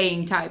that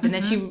staying type. And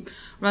then she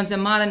runs 1.25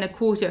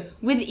 miles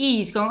with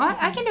ease, going,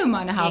 I can do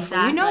 1.5 miles for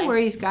you. No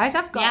worries, guys.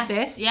 I've got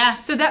this. Yeah.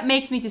 So that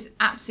makes me just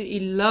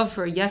absolutely love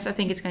her. Yes, I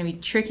think it's going to be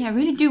tricky. I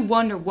really do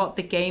wonder what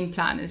the game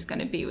plan is going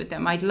to be with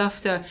them. I'd love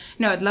to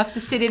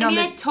sit in on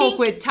the talk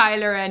with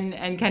Tyler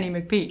and Kenny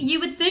McPeak. You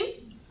would think,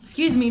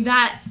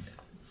 that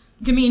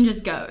Gamine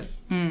just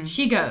goes.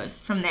 She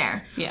goes from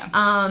there. Yeah.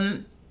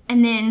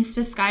 And then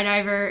Swiss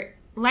Skydiver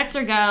lets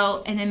her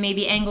go, and then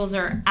maybe angles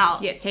her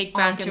out. Yeah, take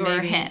back onto her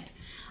hip.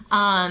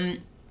 And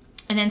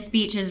then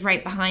Speech is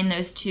right behind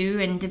those 2,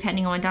 and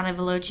depending on what Donna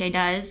Veloce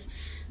does,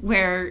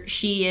 where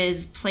she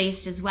is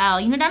placed as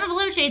well. Donna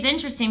Veloce is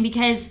interesting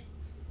because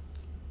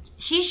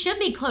she should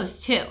be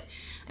close too.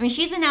 I mean,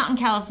 she's out in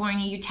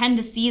California. You tend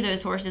to see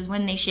those horses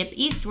when they ship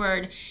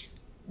eastward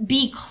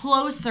be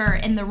closer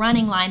in the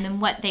running line than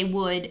what they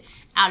would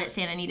out at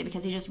Santa Anita,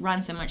 because they just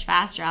run so much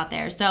faster out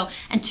there. So,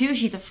 and 2,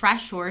 she's a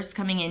fresh horse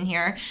coming in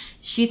here.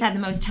 She's had the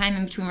most time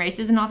in between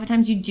races, and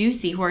oftentimes you do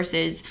see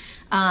horses,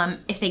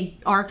 if they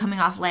are coming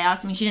off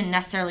layoffs. I mean, she didn't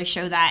necessarily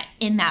show that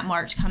in that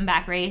March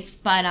comeback race,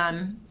 but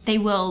they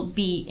will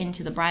be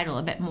into the bridle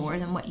a bit more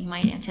than what you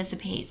might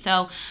anticipate.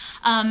 So,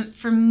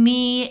 for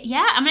me,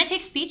 I'm going to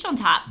take Speech on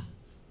top.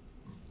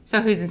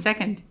 So who's in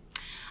second?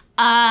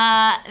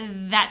 That's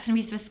going to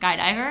be Swiss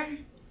Skydiver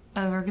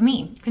over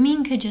Gamine.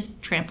 Gamine could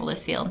just trample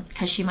this field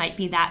because she might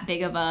be that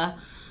big of a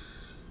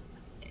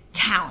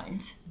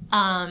talent.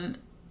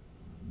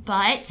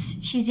 But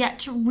she's yet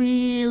to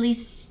really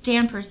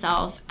stamp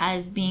herself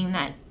as being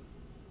that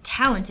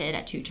talented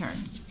at 2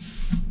 turns.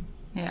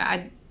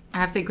 Yeah, I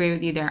have to agree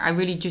with you there. I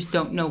really just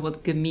don't know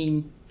what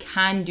Gamine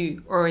can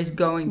do or is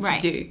going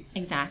to do.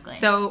 Exactly.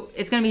 So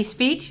it's going to be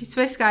Speech,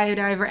 Swiss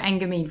Skydiver, and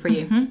Gamine for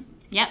you. Mm-hmm.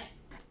 Yep.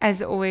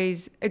 As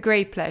always, a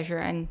great pleasure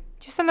and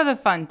just a lot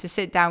of fun to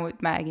sit down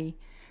with Maggie.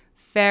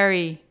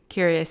 Very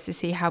curious to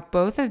see how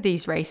both of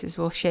these races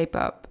will shape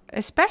up,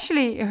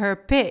 especially her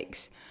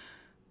picks.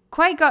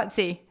 Quite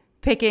gutsy,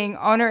 picking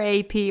Honor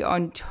AP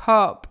on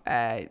top.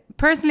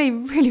 Personally,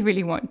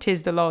 really want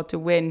Tis the Law to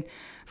win.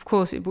 Of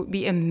course, it would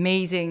be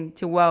amazing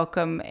to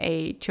welcome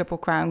a Triple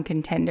Crown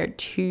contender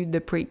to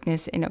the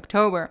Preakness in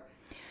October.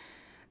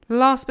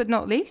 Last but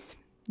not least,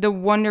 the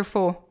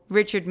wonderful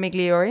Richard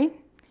Migliori.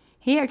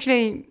 He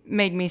actually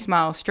made me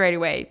smile straight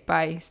away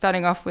by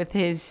starting off with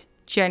his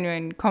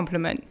genuine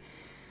compliment.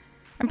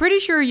 I'm pretty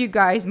sure you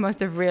guys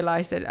must have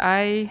realized that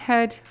I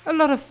had a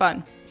lot of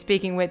fun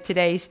speaking with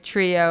today's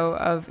trio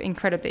of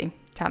incredibly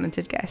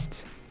talented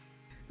guests.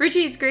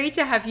 Richie, it's great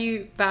to have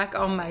you back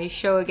on my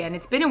show again.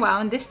 It's been a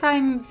while, and this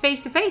time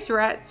face-to-face. We're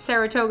at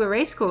Saratoga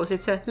Racecourse.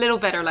 It's a little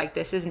better like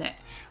this, isn't it?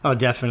 Oh,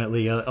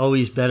 definitely.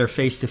 Always better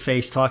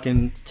face-to-face,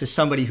 talking to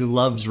somebody who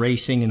loves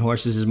racing and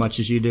horses as much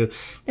as you do,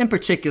 and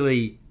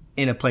particularly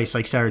in a place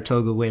like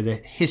Saratoga where the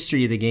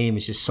history of the game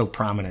is just so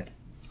prominent.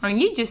 I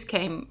mean, you just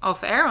came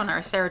off air on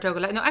our Saratoga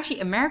Live. No, actually,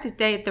 America's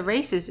Day at the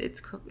Races.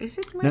 Is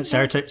it? No,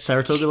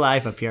 Saratoga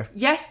Live up here.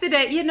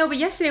 Yesterday, but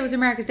yesterday was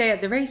America's Day at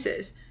the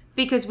Races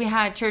because we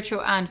had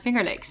Churchill and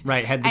Finger Lakes.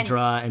 Right, had the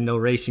draw and no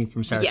racing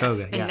from Saratoga.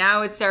 Yes, and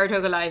now it's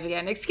Saratoga Live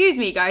again. Excuse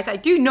me, guys, I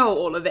do know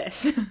all of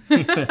this.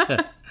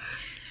 But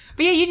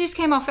yeah, you just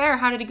came off air.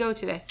 How did it go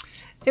today?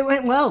 It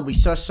went well. We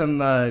saw some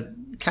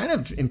kind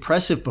of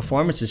impressive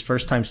performances.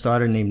 First-time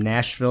starter named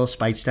Nashville,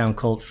 Speightstown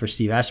colt for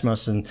Steve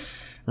Asmussen.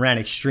 Ran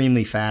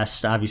extremely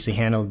fast, obviously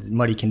handled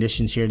muddy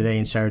conditions here today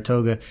in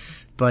Saratoga.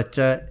 But,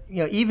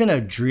 even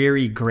a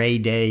dreary gray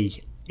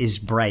day is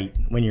bright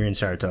when you're in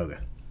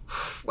Saratoga.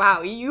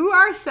 Wow, you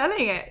are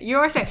selling it. You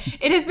are selling it.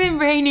 It has been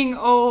raining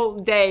all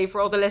day for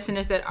all the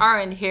listeners that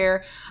aren't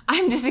here.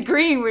 I'm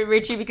disagreeing with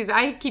Richie because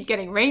I keep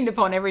getting rained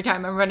upon every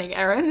time I'm running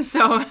errands,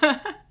 so...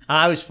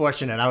 I was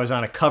fortunate. I was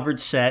on a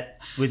covered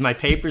set with my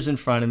papers in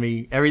front of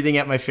me, everything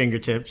at my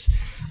fingertips.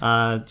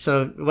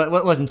 So it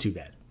wasn't too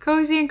bad.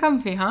 Cozy and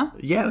comfy, huh?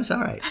 Yeah, it was all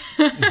right.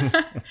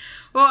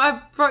 Well,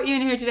 I brought you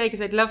in here today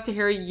because I'd love to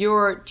hear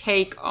your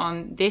take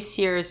on this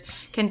year's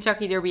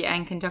Kentucky Derby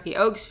and Kentucky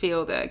Oaks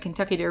field.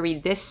 Kentucky Derby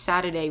this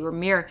Saturday. We're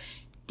mere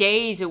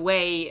days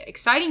away.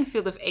 Exciting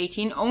field of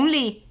 18.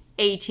 Only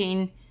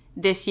 18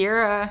 this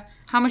year.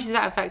 How much does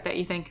that affect that,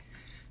 you think?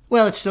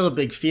 Well, it's still a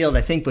big field.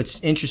 I think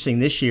what's interesting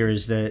this year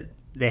is that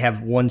they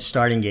have one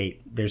starting gate.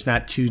 There's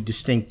not two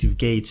distinctive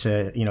gates,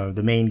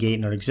 the main gate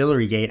and an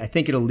auxiliary gate. I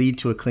think it'll lead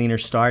to a cleaner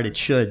start. It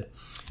should.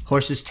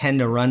 Horses tend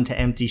to run to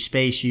empty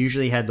space. You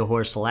usually had the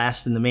horse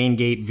last in the main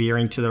gate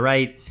veering to the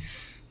right,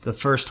 the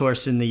first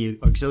horse in the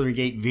auxiliary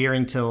gate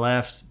veering to the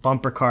left,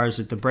 bumper cars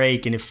at the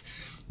break. And if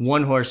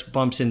one horse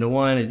bumps into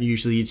one, it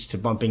usually leads to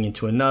bumping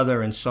into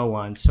another and so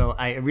on. So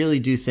I really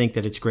do think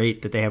that it's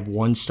great that they have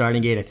one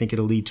starting gate. I think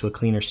it'll lead to a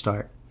cleaner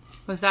start.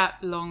 Was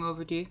that long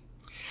overdue?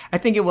 I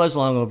think it was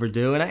long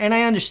overdue, and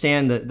I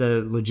understand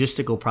the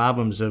logistical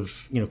problems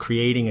of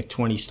creating a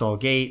 20-stall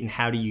gate and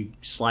how do you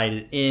slide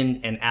it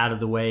in and out of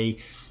the way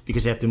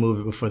because they have to move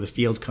it before the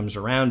field comes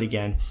around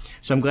again.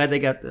 So I'm glad they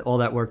got all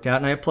that worked out,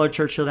 and I applaud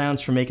Churchill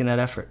Downs for making that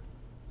effort.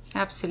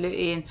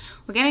 Absolutely, and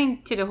we're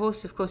getting to the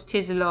horse, of course.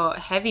 Tizzalaw,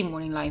 heavy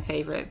morning line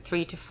favorite,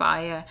 3 to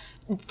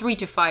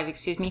 5.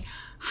 Excuse me.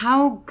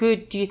 How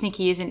good do you think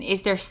he is, and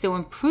is there still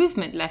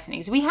improvement left in it?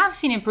 Because we have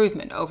seen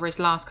improvement over his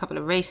last couple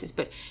of races,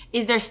 but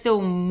is there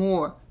still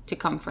more to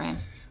come for him?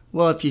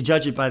 Well, if you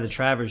judge it by the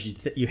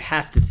Travers, you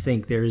have to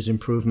think there is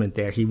improvement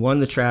there. He won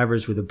the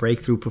Travers with a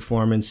breakthrough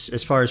performance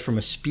as far as from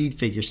a speed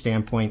figure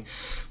standpoint,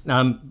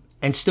 and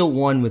still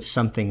won with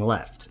something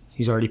left.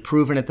 He's already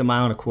proven at the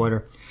 1.25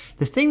 miles.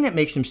 The thing that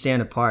makes him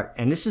stand apart,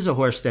 and this is a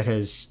horse that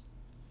has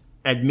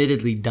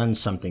admittedly done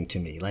something to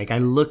me. Like, I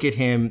look at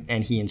him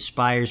and he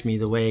inspires me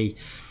the way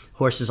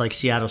horses like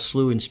Seattle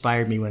Slew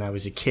inspired me when I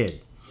was a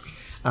kid.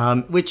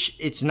 Which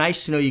it's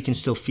nice to know you can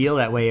still feel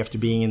that way after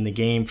being in the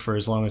game for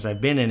as long as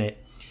I've been in it.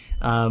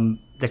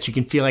 That you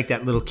can feel like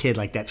that little kid,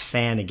 like that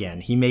fan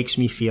again. He makes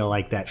me feel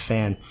like that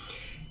fan.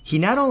 He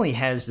not only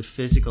has the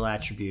physical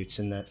attributes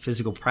and the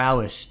physical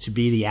prowess to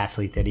be the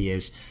athlete that he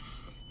is,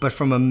 but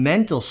from a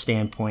mental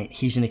standpoint,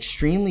 he's an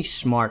extremely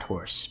smart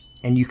horse.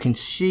 And you can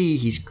see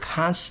he's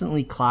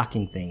constantly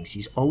clocking things.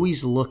 He's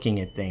always looking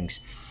at things.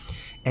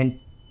 And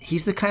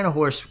he's the kind of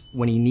horse,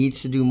 when he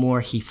needs to do more,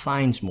 he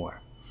finds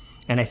more.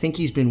 And I think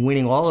he's been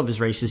winning all of his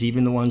races,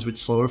 even the ones with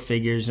slower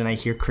figures. And I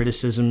hear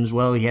criticisms,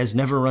 well, he has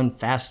never run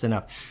fast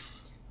enough.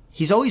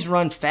 He's always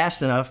run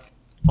fast enough,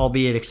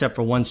 albeit except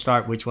for one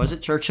start, which was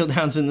at Churchill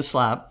Downs in the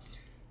slop,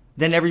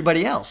 than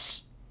everybody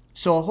else.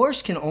 So a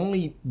horse can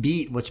only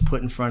beat what's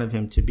put in front of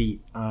him to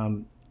beat.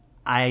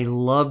 I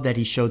love that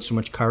he showed so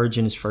much courage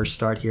in his first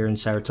start here in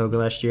Saratoga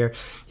last year.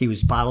 He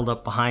was bottled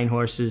up behind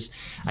horses.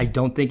 I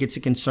don't think it's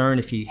a concern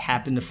if he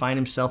happened to find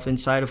himself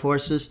inside of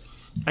horses.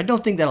 I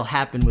don't think that'll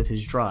happen with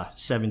his draw,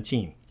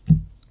 17.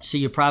 So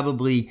you're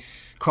probably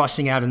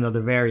crossing out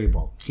another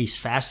variable. He's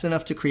fast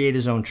enough to create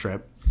his own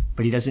trip,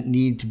 but he doesn't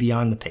need to be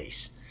on the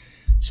pace.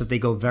 So if they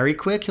go very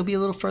quick, he'll be a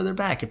little further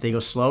back. If they go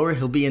slower,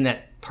 he'll be in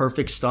that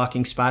perfect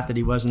stalking spot that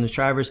he was in the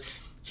Travers.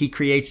 He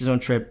creates his own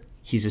trip.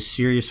 He's a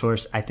serious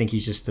horse. I think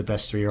he's just the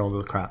best 3-year-old of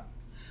the crop.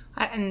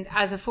 And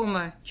as a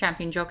former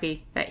champion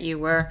jockey that you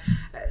were,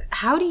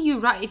 how do you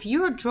ride? If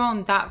you're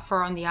drawn that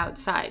far on the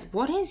outside,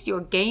 what is your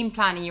game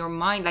plan in your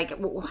mind? Like,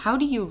 how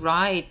do you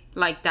ride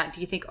like that?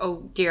 Do you think,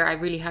 oh dear, I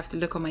really have to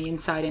look on my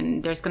inside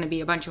and there's going to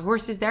be a bunch of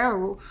horses there?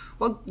 Or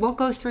what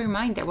goes through your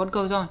mind there? What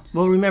goes on?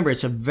 Well, remember,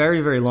 it's a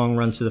very, very long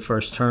run to the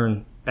first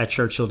turn at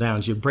Churchill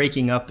Downs. You're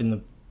breaking up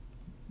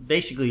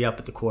basically up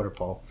at the quarter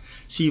pole.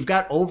 So you've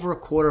got over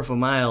 1/4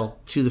 mile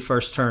to the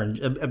first turn,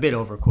 a bit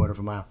over 1/4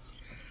 mile.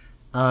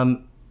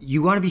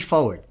 You want to be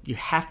forward. You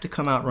have to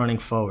come out running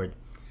forward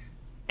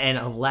and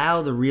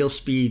allow the real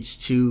speeds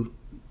to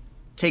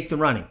take the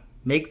running.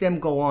 Make them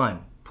go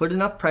on. Put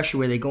enough pressure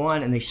where they go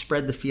on and they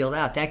spread the field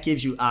out. That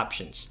gives you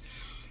options.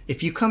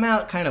 If you come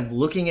out kind of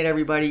looking at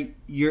everybody,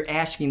 you're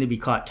asking to be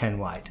caught 10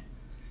 wide.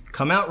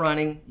 Come out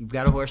running. You've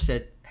got a horse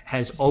that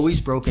has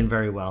always broken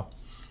very well,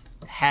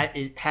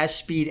 has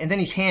speed, and then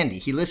he's handy.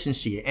 He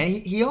listens to you. And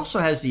he also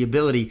has the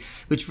ability,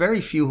 which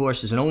very few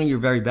horses, and only your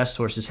very best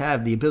horses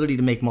have, the ability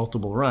to make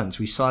multiple runs.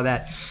 We saw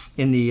that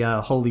in the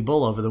Holy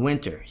Bull over the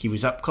winter. He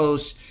was up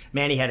close.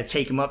 Manny had to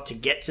take him up to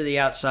get to the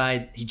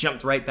outside. He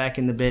jumped right back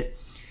in the bit.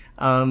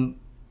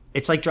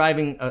 It's like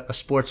driving a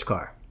sports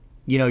car.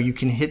 You know, you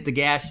can hit the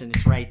gas and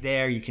it's right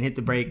there. You can hit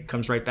the brake, it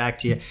comes right back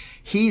to you.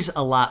 He's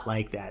a lot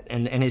like that.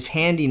 And his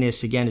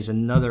handiness, again, is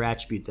another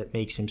attribute that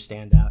makes him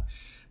stand out.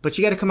 But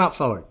you got to come out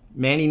forward.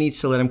 Manny needs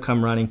to let him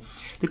come running.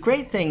 The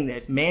great thing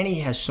that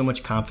Manny has so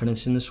much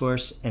confidence in this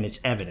horse, and it's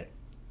evident.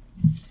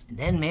 And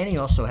then Manny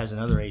also has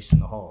another ace in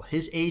the hole.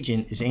 His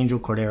agent is Angel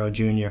Cordero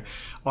Jr.,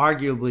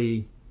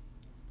 arguably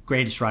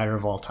greatest rider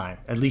of all time,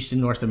 at least in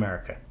North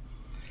America,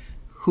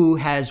 who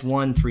has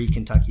won 3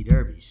 Kentucky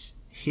Derbies.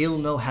 He'll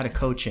know how to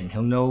coach him.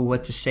 He'll know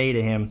what to say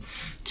to him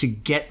to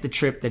get the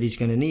trip that he's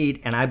going to need,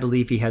 and I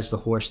believe he has the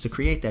horse to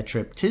create that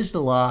trip. Tiz the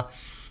Law,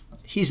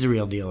 he's the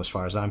real deal as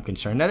far as I'm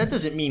concerned. Now, that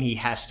doesn't mean he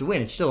has to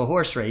win. It's still a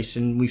horse race,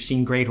 and we've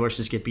seen great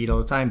horses get beat all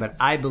the time, but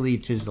I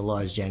believe Tiz the Law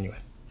is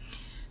genuine.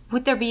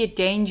 Would there be a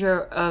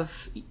danger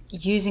of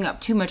using up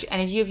too much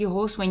energy of your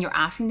horse when you're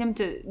asking them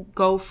to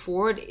go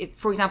forward?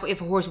 For example, if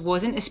a horse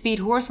wasn't a speed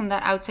horse on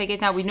that outside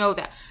gate, now we know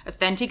that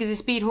Authentic is a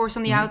speed horse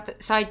on the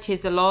outside,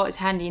 Tiz the Law is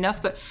handy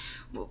enough, but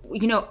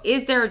you know,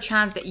 is there a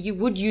chance that you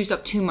would use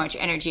up too much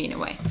energy in a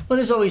way? Well,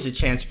 there's always a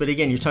chance, but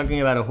again, you're talking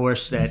about a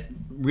horse that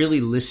really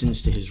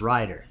listens to his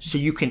rider. So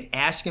you can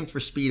ask him for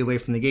speed away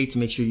from the gate to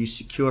make sure you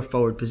secure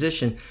forward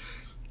position,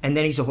 and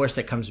then he's a horse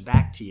that comes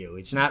back to you.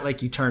 It's not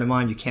like you turn him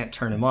on, you can't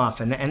turn him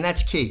off, and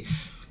that's key.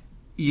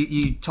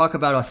 You talk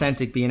about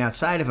Authentic being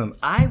outside of him.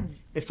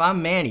 If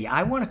I'm Manny,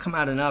 I want to come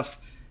out enough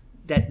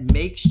that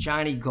makes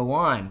Johnny go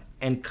on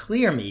and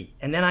clear me,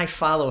 and then I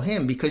follow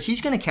him because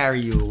he's going to carry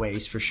you a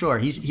ways for sure.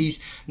 He's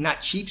not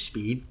cheap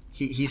speed.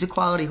 He's a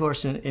quality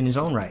horse in his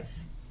own right.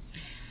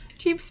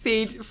 Cheap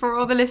speed, for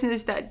all the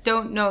listeners that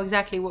don't know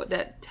exactly what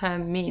that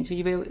term means, would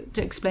you be able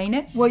to explain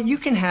it? Well, you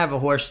can have a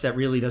horse that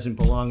really doesn't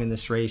belong in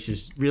this race,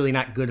 is really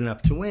not good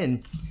enough to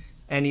win,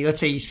 and let's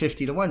say he's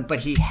 50-1, but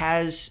he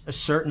has a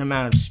certain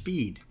amount of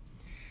speed.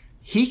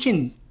 He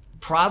can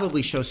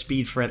probably show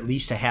speed for at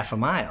least a half a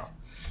mile.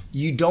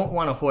 You don't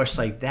want a horse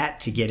like that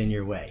to get in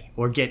your way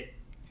or get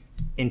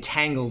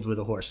entangled with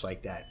a horse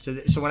like that.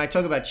 So when I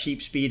talk about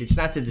cheap speed, it's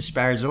not to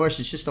disparage the horse.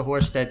 It's just a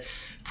horse that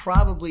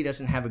probably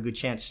doesn't have a good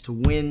chance to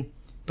win,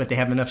 but they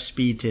have enough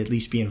speed to at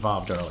least be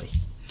involved early.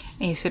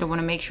 And you sort of want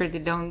to make sure they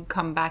don't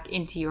come back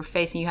into your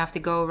face and you have to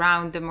go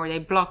around them or they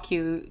block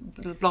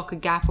a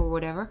gap or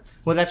whatever.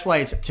 Well, that's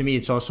why to me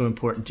it's also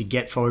important to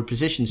get forward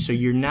position so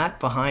you're not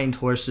behind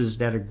horses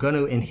that are going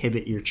to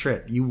inhibit your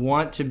trip. You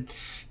want to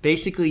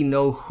basically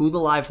know who the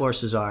live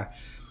horses are.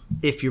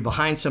 If you're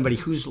behind somebody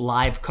who's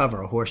live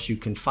cover, a horse you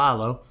can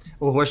follow,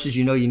 or horses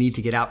you know you need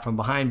to get out from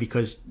behind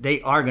because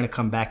they are going to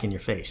come back in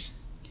your face.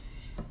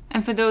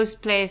 And for those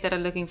players that are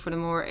looking for the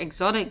more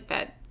exotic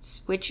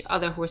bets, which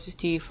other horses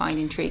do you find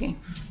intriguing?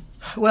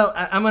 Well,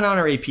 I'm an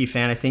Honor AP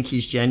fan. I think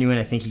he's genuine.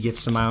 I think he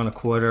gets the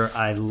 1.25 miles.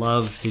 I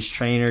love his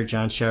trainer,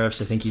 John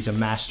Sheriffs. I think he's a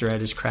master at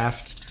his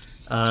craft.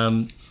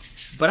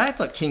 But I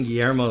thought King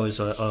Guillermo is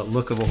a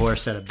look of a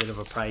horse at a bit of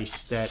a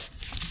price that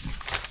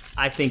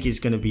I think is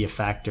going to be a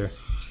factor.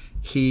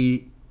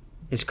 He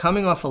is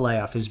coming off a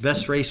layoff. His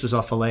best race was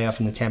off a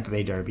layoff in the Tampa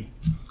Bay Derby.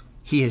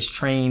 He has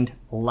trained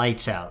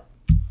lights out.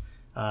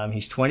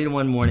 He's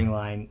 20-1 morning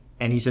line,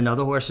 and he's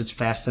another horse that's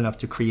fast enough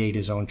to create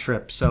his own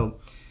trip. So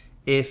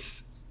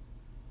if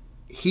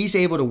he's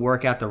able to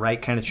work out the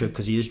right kind of trip,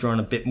 because he is drawn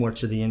a bit more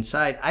to the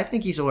inside, I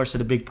think he's a horse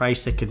at a big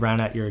price that could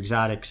round out your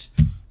exotics.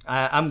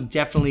 I'm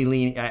definitely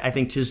leaning. I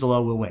think Tiz the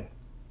Law will win.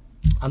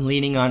 I'm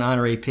leaning on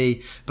Honor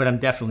AP, but I'm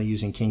definitely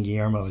using King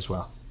Guillermo as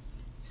well.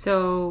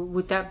 So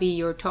would that be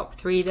your top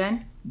 3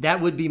 then?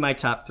 That would be my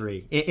top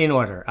 3 in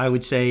order. I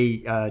would say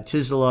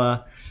Tiz the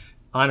Law,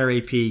 Honor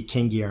AP,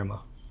 King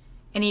Guillermo.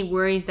 Any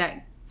worries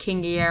that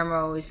King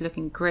Guillermo is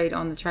looking great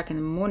on the track in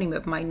the morning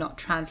but might not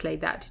translate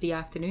that to the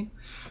afternoon?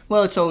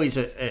 Well, it's always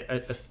a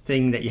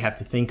thing that you have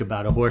to think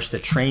about. A horse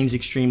that trains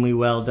extremely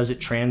well, does it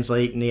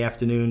translate in the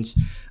afternoons?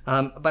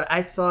 But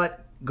I thought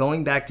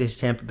going back to his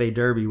Tampa Bay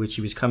Derby, which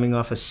he was coming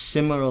off a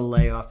similar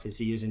layoff as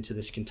he is into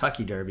this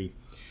Kentucky Derby,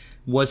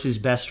 was his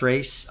best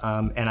race.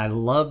 And I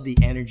love the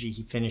energy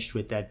he finished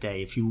with that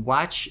day. If you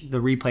watch the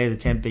replay of the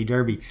Tampa Bay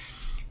Derby,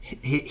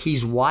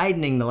 he's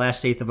widening the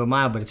last 1/8 of a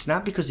mile, but it's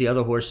not because the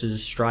other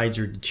horse's strides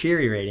are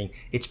deteriorating.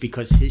 It's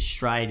because his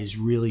stride is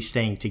really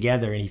staying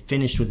together, and he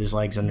finished with his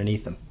legs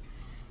underneath him.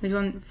 He's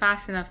won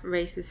fast enough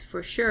races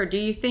for sure. Do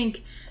you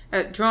think,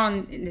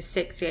 drawn in the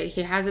 6th gate,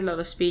 he has a lot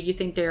of speed? You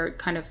think they're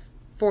kind of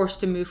forced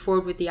to move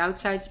forward with the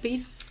outside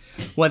speed?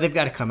 Well, they've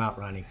got to come out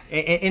running.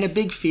 In a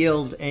big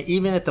field,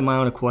 even at the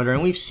 1.25 miles,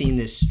 and we've seen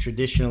this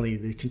traditionally,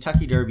 the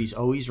Kentucky Derbies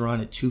always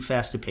run at too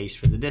fast a pace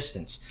for the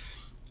distance.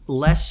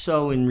 less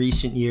so in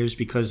recent years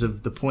because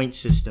of the point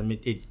system.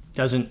 It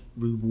doesn't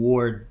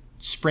reward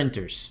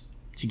sprinters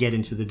to get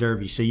into the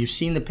Derby. So you've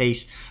seen the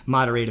pace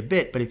moderate a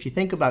bit, but if you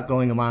think about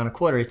going a mile and a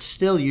quarter, it's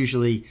still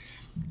usually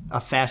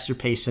a faster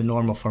pace than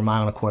normal for a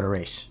mile and a quarter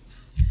race.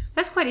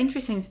 That's quite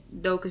interesting,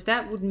 though, because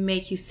that would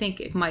make you think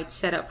it might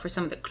set up for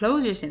some of the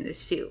closers in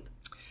this field.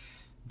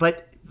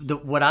 But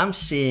what I'm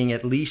seeing,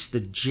 at least the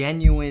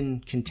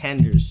genuine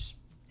contenders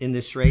in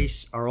this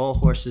race, are all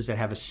horses that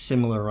have a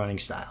similar running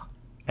style.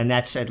 And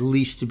that's at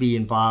least to be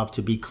involved,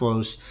 to be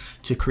close,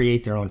 to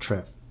create their own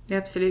trip.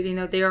 Absolutely.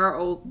 No, they are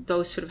all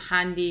those sort of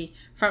handy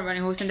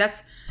front-running horses. And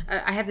that's,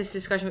 I had this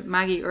discussion with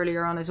Maggie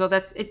earlier on as well.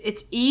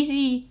 It's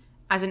easy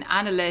as an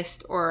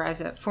analyst or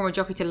as a former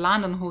jockey to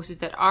land on horses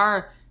that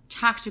are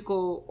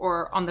tactical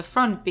or on the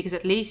front, because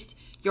at least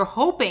you're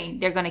hoping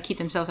they're going to keep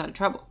themselves out of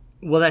trouble.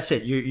 Well, that's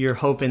it. You're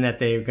hoping that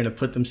they're going to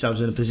put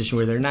themselves in a position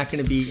where they're not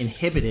going to be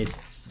inhibited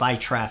by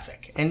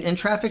traffic. And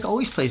traffic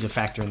always plays a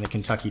factor in the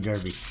Kentucky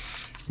Derby.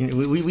 You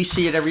know, we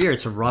see it every year.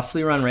 It's a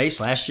roughly run race.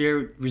 Last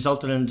year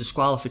resulted in a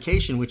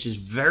disqualification, which is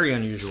very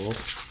unusual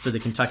for the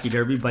Kentucky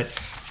Derby, but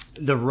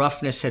the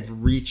roughness had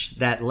reached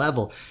that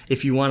level.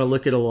 If you want to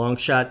look at a long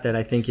shot that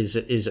I think is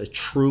a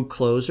true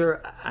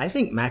closer, I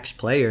think Max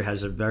Player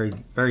has a very,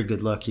 very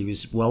good look. He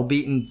was well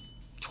beaten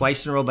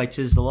twice in a row by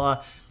Tiz the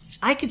Law.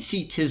 I could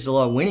see Tiz the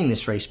Law winning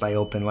this race by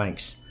open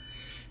lengths.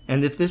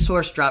 And if this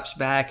horse drops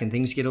back and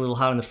things get a little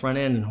hot on the front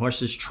end and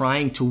horses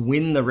trying to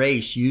win the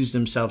race use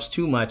themselves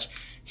too much,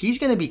 he's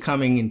going to be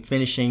coming and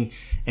finishing,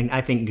 and I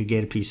think could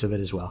get a piece of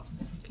it as well.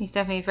 He's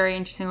definitely a very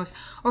interesting horse.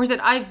 A horse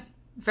that I've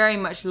very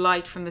much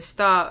liked from the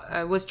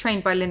start, was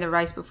trained by Linda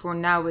Rice before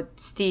now with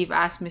Steve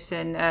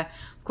Asmussen. Of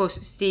course,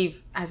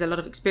 Steve has a lot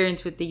of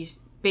experience with these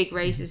big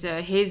races.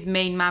 His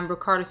main man,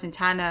 Ricardo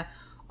Santana,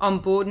 on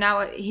board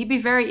now. He'd be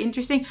very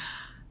interesting.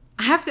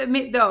 I have to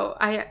admit, though,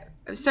 I'm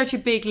such a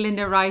big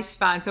Linda Rice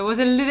fan, so I was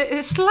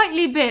a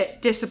slightly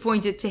bit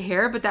disappointed to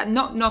hear, but that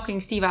not knocking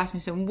Steve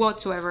Asmussen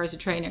whatsoever as a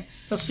trainer.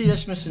 Well, Steve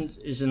Asmussen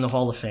is in the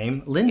Hall of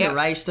Fame. Linda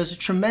Rice does a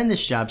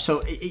tremendous job.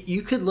 So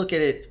you could look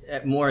at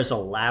it more as a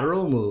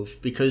lateral move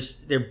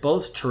because they're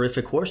both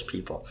terrific horse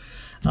people.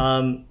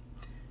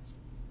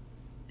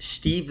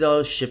 Steve,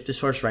 though, shipped his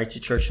horse right to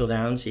Churchill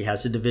Downs. He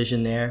has a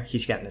division there.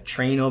 He's gotten a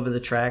train over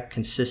the track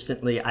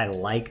consistently. I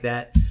like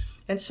that.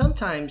 And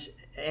sometimes,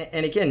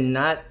 and again,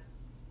 not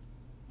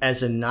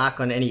as a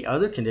knock on any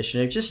other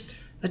conditioner, just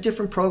a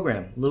different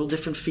program, a little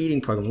different feeding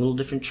program, a little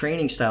different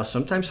training style.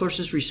 Sometimes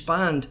horses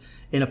respond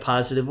in a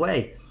positive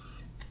way.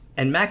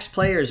 And Max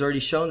Player has already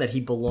shown that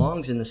he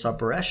belongs in this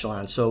upper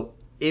echelon. So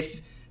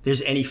if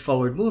there's any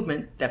forward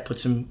movement, that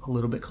puts him a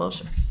little bit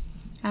closer.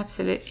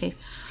 Absolutely.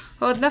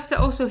 Well, I'd love to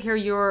also hear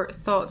your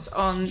thoughts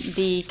on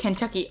the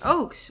Kentucky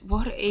Oaks.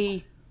 What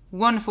a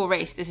wonderful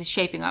race this is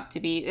shaping up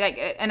to be. Like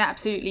an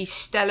absolutely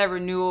stellar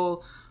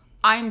renewal.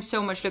 I'm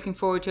so much looking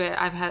forward to it.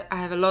 I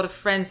have a lot of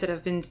friends that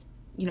have been,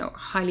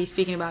 highly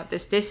speaking about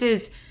this. This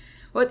is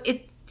what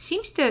it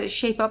seems to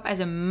shape up as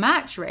a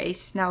match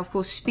race. Now, of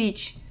course,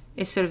 Speech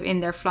is sort of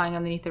in there flying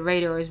underneath the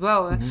radar as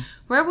well. Mm-hmm.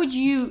 Where would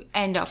you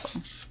end up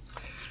on?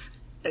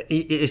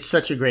 It's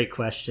such a great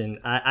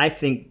question. I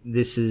think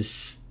this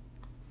is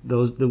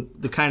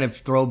the kind of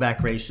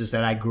throwback races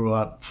that I grew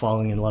up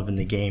falling in love in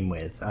the game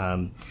with.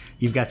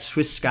 You've got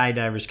Swiss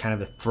Skydivers, kind of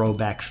a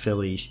throwback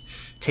filly,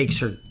 takes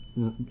her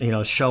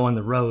show on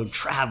the road,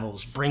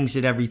 travels, brings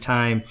it every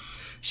time.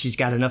 She's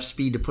got enough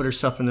speed to put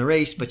herself in the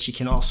race, but she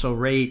can also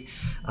rate.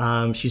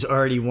 She's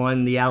already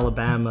won the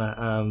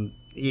Alabama.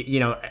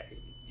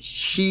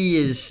 She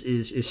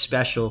is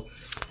special.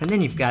 And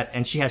then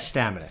and she has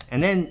stamina.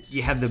 And then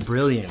you have the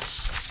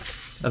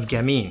brilliance of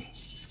Gamine,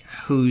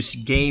 whose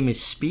game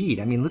is speed.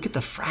 I mean, look at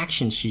the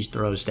fractions she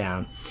throws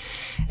down.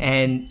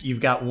 And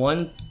you've got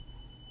one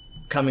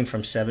coming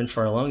from 7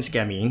 furlongs,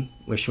 Gamine,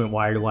 where she went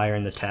wire to wire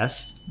in the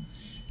test,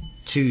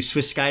 to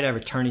Swiss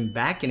Skydiver turning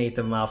back an eighth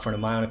of a mile from a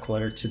mile and a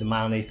quarter to the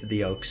mile and eighth of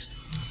the Oaks.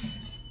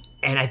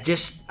 And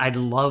I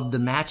love the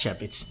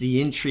matchup. It's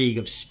the intrigue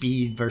of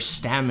speed versus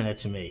stamina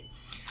to me.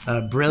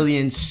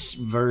 Brilliance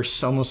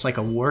versus almost like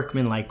a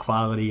workman-like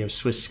quality of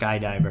Swiss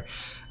Skydiver.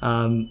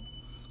 I'm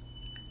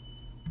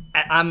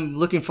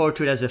looking forward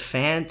to it as a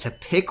fan. To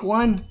pick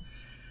one,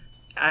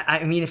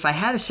 I mean, if I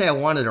had to say I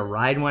wanted to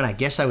ride one, I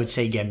guess I would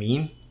say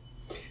Gamine,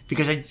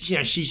 because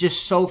she's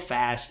just so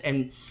fast.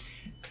 And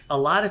a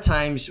lot of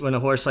times when a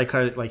horse like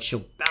her,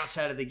 she'll bounce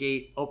out of the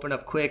gate, open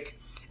up quick,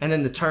 and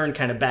then the turn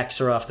kind of backs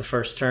her off the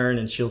first turn,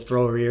 and she'll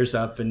throw her ears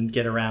up and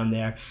get around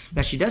there.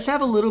 Now, she does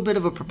have a little bit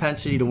of a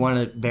propensity to want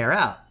to bear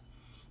out.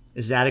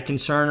 Is that a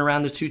concern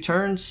around the 2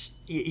 turns?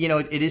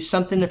 It is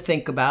something to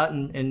think about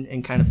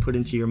and kind of put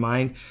into your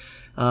mind.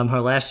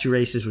 Her last 2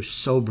 races were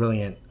so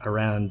brilliant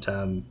around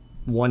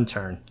 1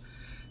 turn.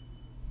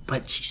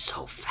 But she's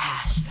so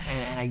fast,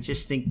 and I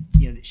just think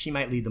she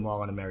might lead them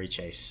all on a merry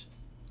chase.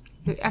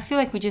 I feel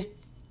like we just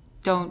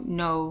don't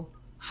know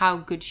how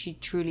good she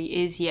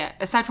truly is yet.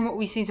 Aside from what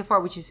we've seen so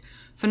far, which is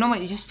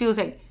phenomenal, it just feels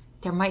like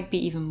there might be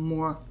even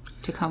more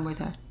to come with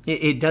her.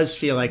 It does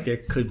feel like there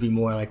could be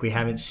more. Like we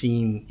haven't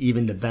seen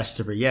even the best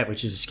of her yet,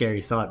 which is a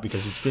scary thought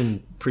because it's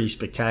been pretty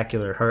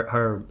spectacular.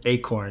 Her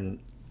Acorn,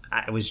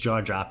 it was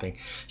jaw dropping.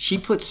 She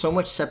put so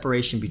much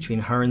separation between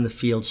her and the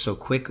field so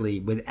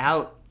quickly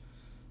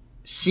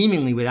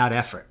seemingly without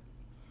effort.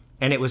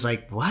 And it was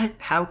like, what?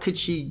 How could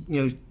she,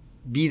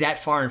 be that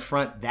far in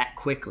front that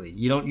quickly?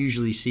 You don't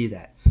usually see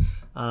that.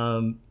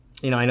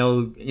 I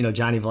know,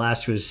 Johnny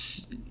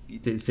Velasquez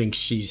thinks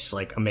she's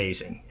like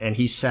amazing, and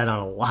he's sat on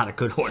a lot of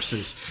good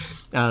horses.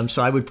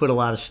 So I would put a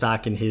lot of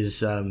stock in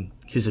his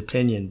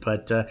opinion,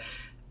 but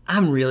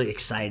I'm really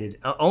excited,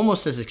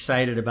 almost as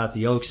excited about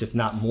the Oaks, if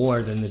not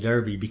more than the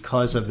Derby,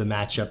 because of the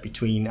matchup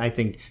between, I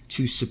think,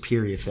 two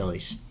superior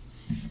fillies.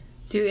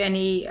 Do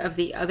any of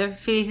the other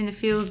fillies in the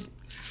field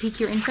pique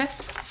your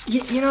interest?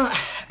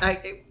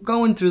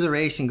 Going through the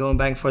race and going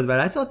back and forth about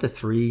it, I thought the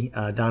 3,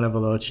 Donna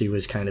Veloce,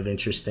 was kind of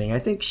interesting. I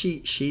think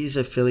she's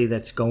a filly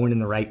that's going in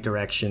the right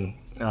direction.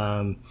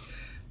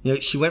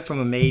 She went from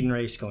a maiden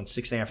race going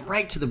 6.5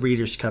 right to the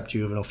Breeders' Cup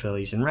Juvenile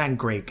fillies and ran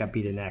great, got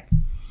beat a neck.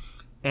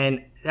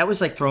 And that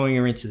was like throwing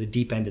her into the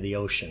deep end of the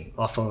ocean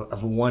off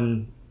of a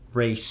one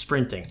race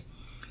sprinting. And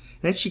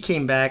then she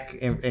came back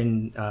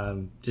in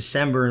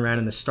December and ran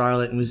in the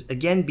Starlet and was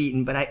again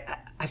beaten, but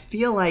I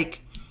feel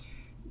like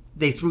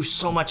they threw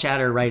so much at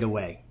her right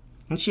away.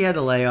 And she had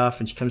a layoff,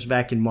 and she comes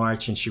back in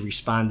March, and she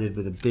responded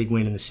with a big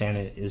win in the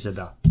Santa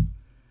Isabel.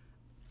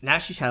 Now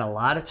she's had a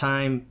lot of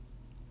time.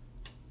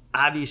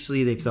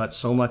 Obviously, they've thought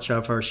so much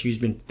of her. She's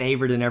been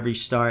favored in every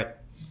start.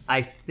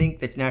 I think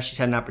that now she's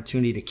had an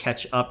opportunity to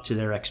catch up to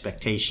their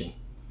expectation.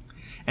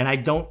 And I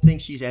don't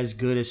think she's as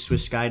good as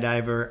Swiss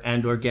Skydiver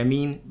and or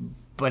Gamine,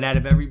 but out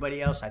of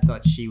everybody else, I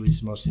thought she was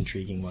the most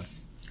intriguing one.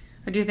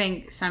 I do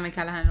think Simon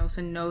Callaghan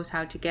also knows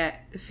how to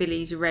get the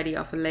fillies ready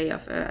off a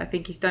layoff. I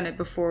think he's done it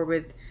before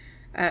with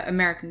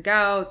American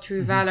Gal,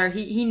 True Valor.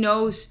 He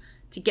knows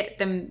to get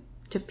them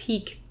to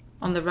peak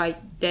on the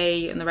right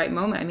day, on the right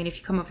moment. I mean, if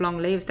you come off long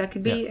layoffs, that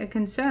could be a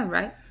concern,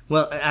 right?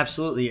 Well,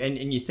 absolutely.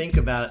 And you think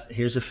about,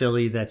 here's a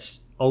filly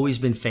that's always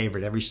been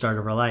favored every start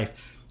of her life.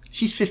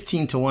 She's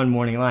 15-1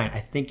 morning line. I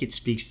think it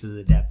speaks to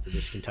the depth of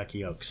this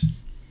Kentucky Oaks.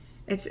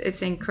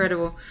 It's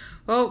incredible.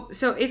 Well,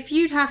 so if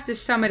you'd have to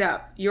sum it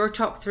up, your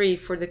top 3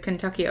 for the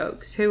Kentucky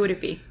Oaks, who would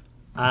it be?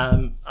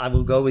 I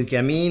will go with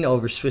Gamine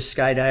over Swiss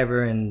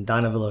Skydiver and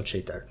Donna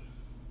Veloce third.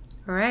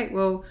 All right.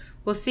 Well,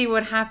 we'll see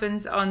what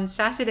happens on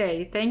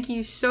Saturday. Thank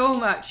you so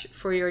much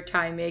for your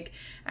time, Mig.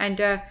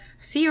 And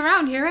see you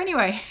around here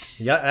anyway.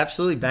 Yeah,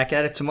 absolutely. Back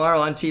at it tomorrow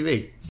on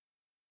TV.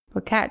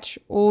 We'll catch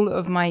all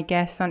of my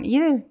guests on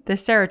either the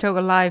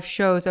Saratoga Live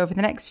shows over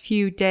the next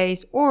few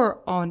days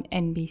or on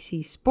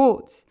NBC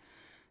Sports.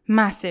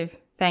 Massive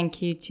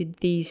thank you to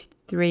these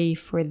 3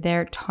 for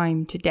their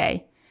time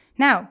today.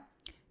 Now,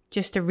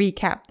 just to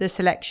recap the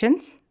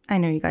selections. I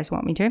know you guys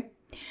want me to.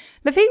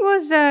 Lafitte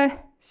was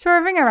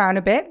swerving around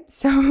a bit,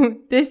 so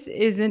this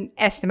is an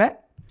estimate.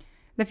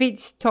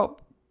 Lafitte's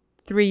top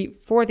 3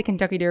 for the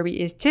Kentucky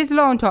Derby is Tiz the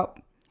Law on top,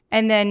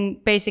 and then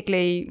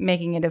basically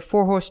making it a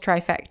 4-horse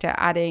trifecta,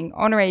 adding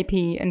Honor AP,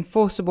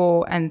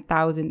 Enforceable, and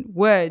 1,000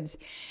 Words.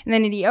 And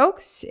then in the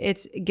Oaks,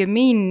 it's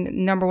Gamine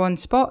number 1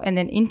 spot, and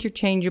then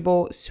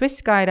interchangeable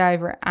Swiss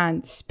Skydiver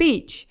and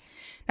Speech.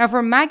 Now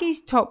for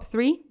Maggie's top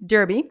 3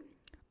 Derby,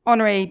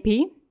 Honor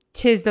AP,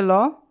 Tiz the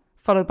Law,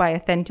 followed by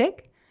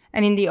Authentic.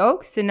 And in the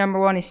Oaks, the number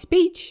 1 is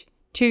Speech,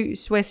 2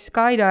 Swiss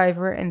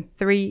Skydiver, and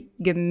 3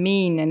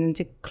 Gamine. And then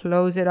to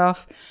close it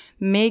off,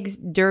 Mig's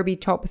Derby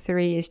top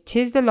 3 is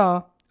Tiz the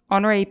Law,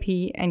 Honor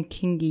AP, and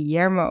King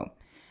Guillermo.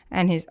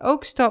 And his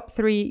Oaks top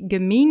 3,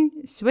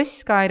 Gamine,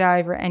 Swiss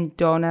Skydiver, and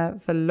Donna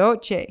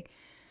Veloce.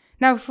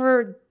 Now,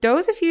 for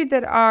those of you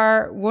that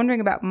are wondering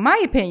about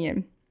my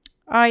opinion,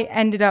 I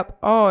ended up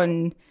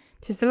on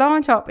Tiz the Law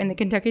on top in the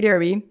Kentucky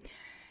Derby,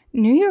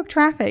 New York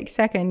Traffic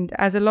second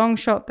as a long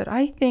shot that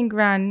I think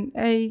ran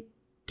a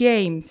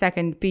game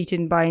second,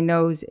 beaten by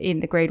nose in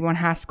the Grade 1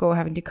 Haskell,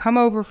 having to come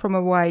over from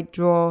a wide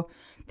draw.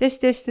 This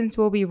distance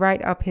will be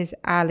right up his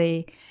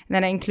alley. And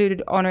then I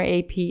included Honor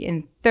AP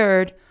in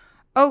third.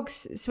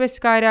 Oaks, Swiss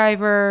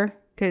Skydiver,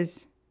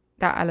 because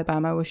that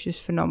Alabama was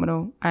just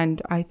phenomenal.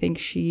 And I think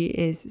she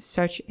is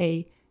such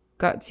a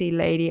gutsy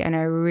lady. And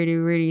I really,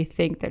 really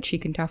think that she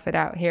can tough it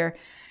out here.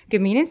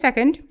 Gamine in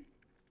second.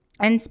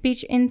 And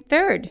Speech in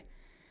third.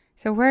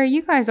 So where are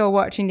you guys all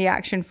watching the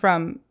action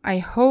from? I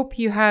hope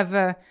you have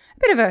a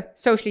bit of a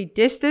socially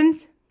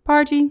distanced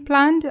party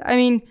planned. I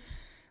mean,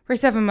 we're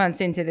 7 months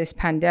into this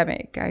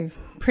pandemic. I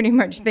pretty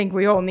much think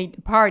we all need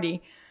to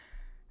party.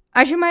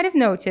 As you might have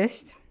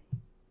noticed,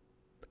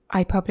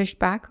 I published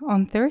back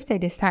on Thursday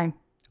this time.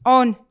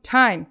 On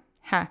time.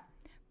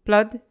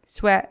 Blood,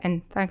 sweat,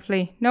 and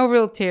thankfully no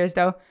real tears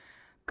though.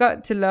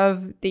 Got to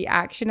love the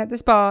action at the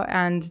spa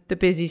and the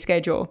busy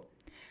schedule.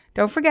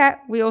 Don't forget,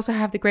 we also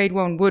have the Grade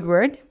 1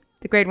 Woodward,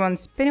 the Grade 1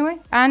 Spinaway,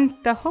 and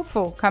the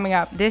Hopeful coming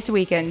up this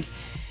weekend.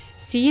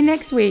 See you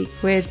next week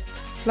with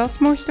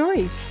lots more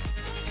stories.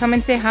 Come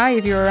and say hi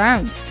if you're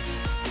around.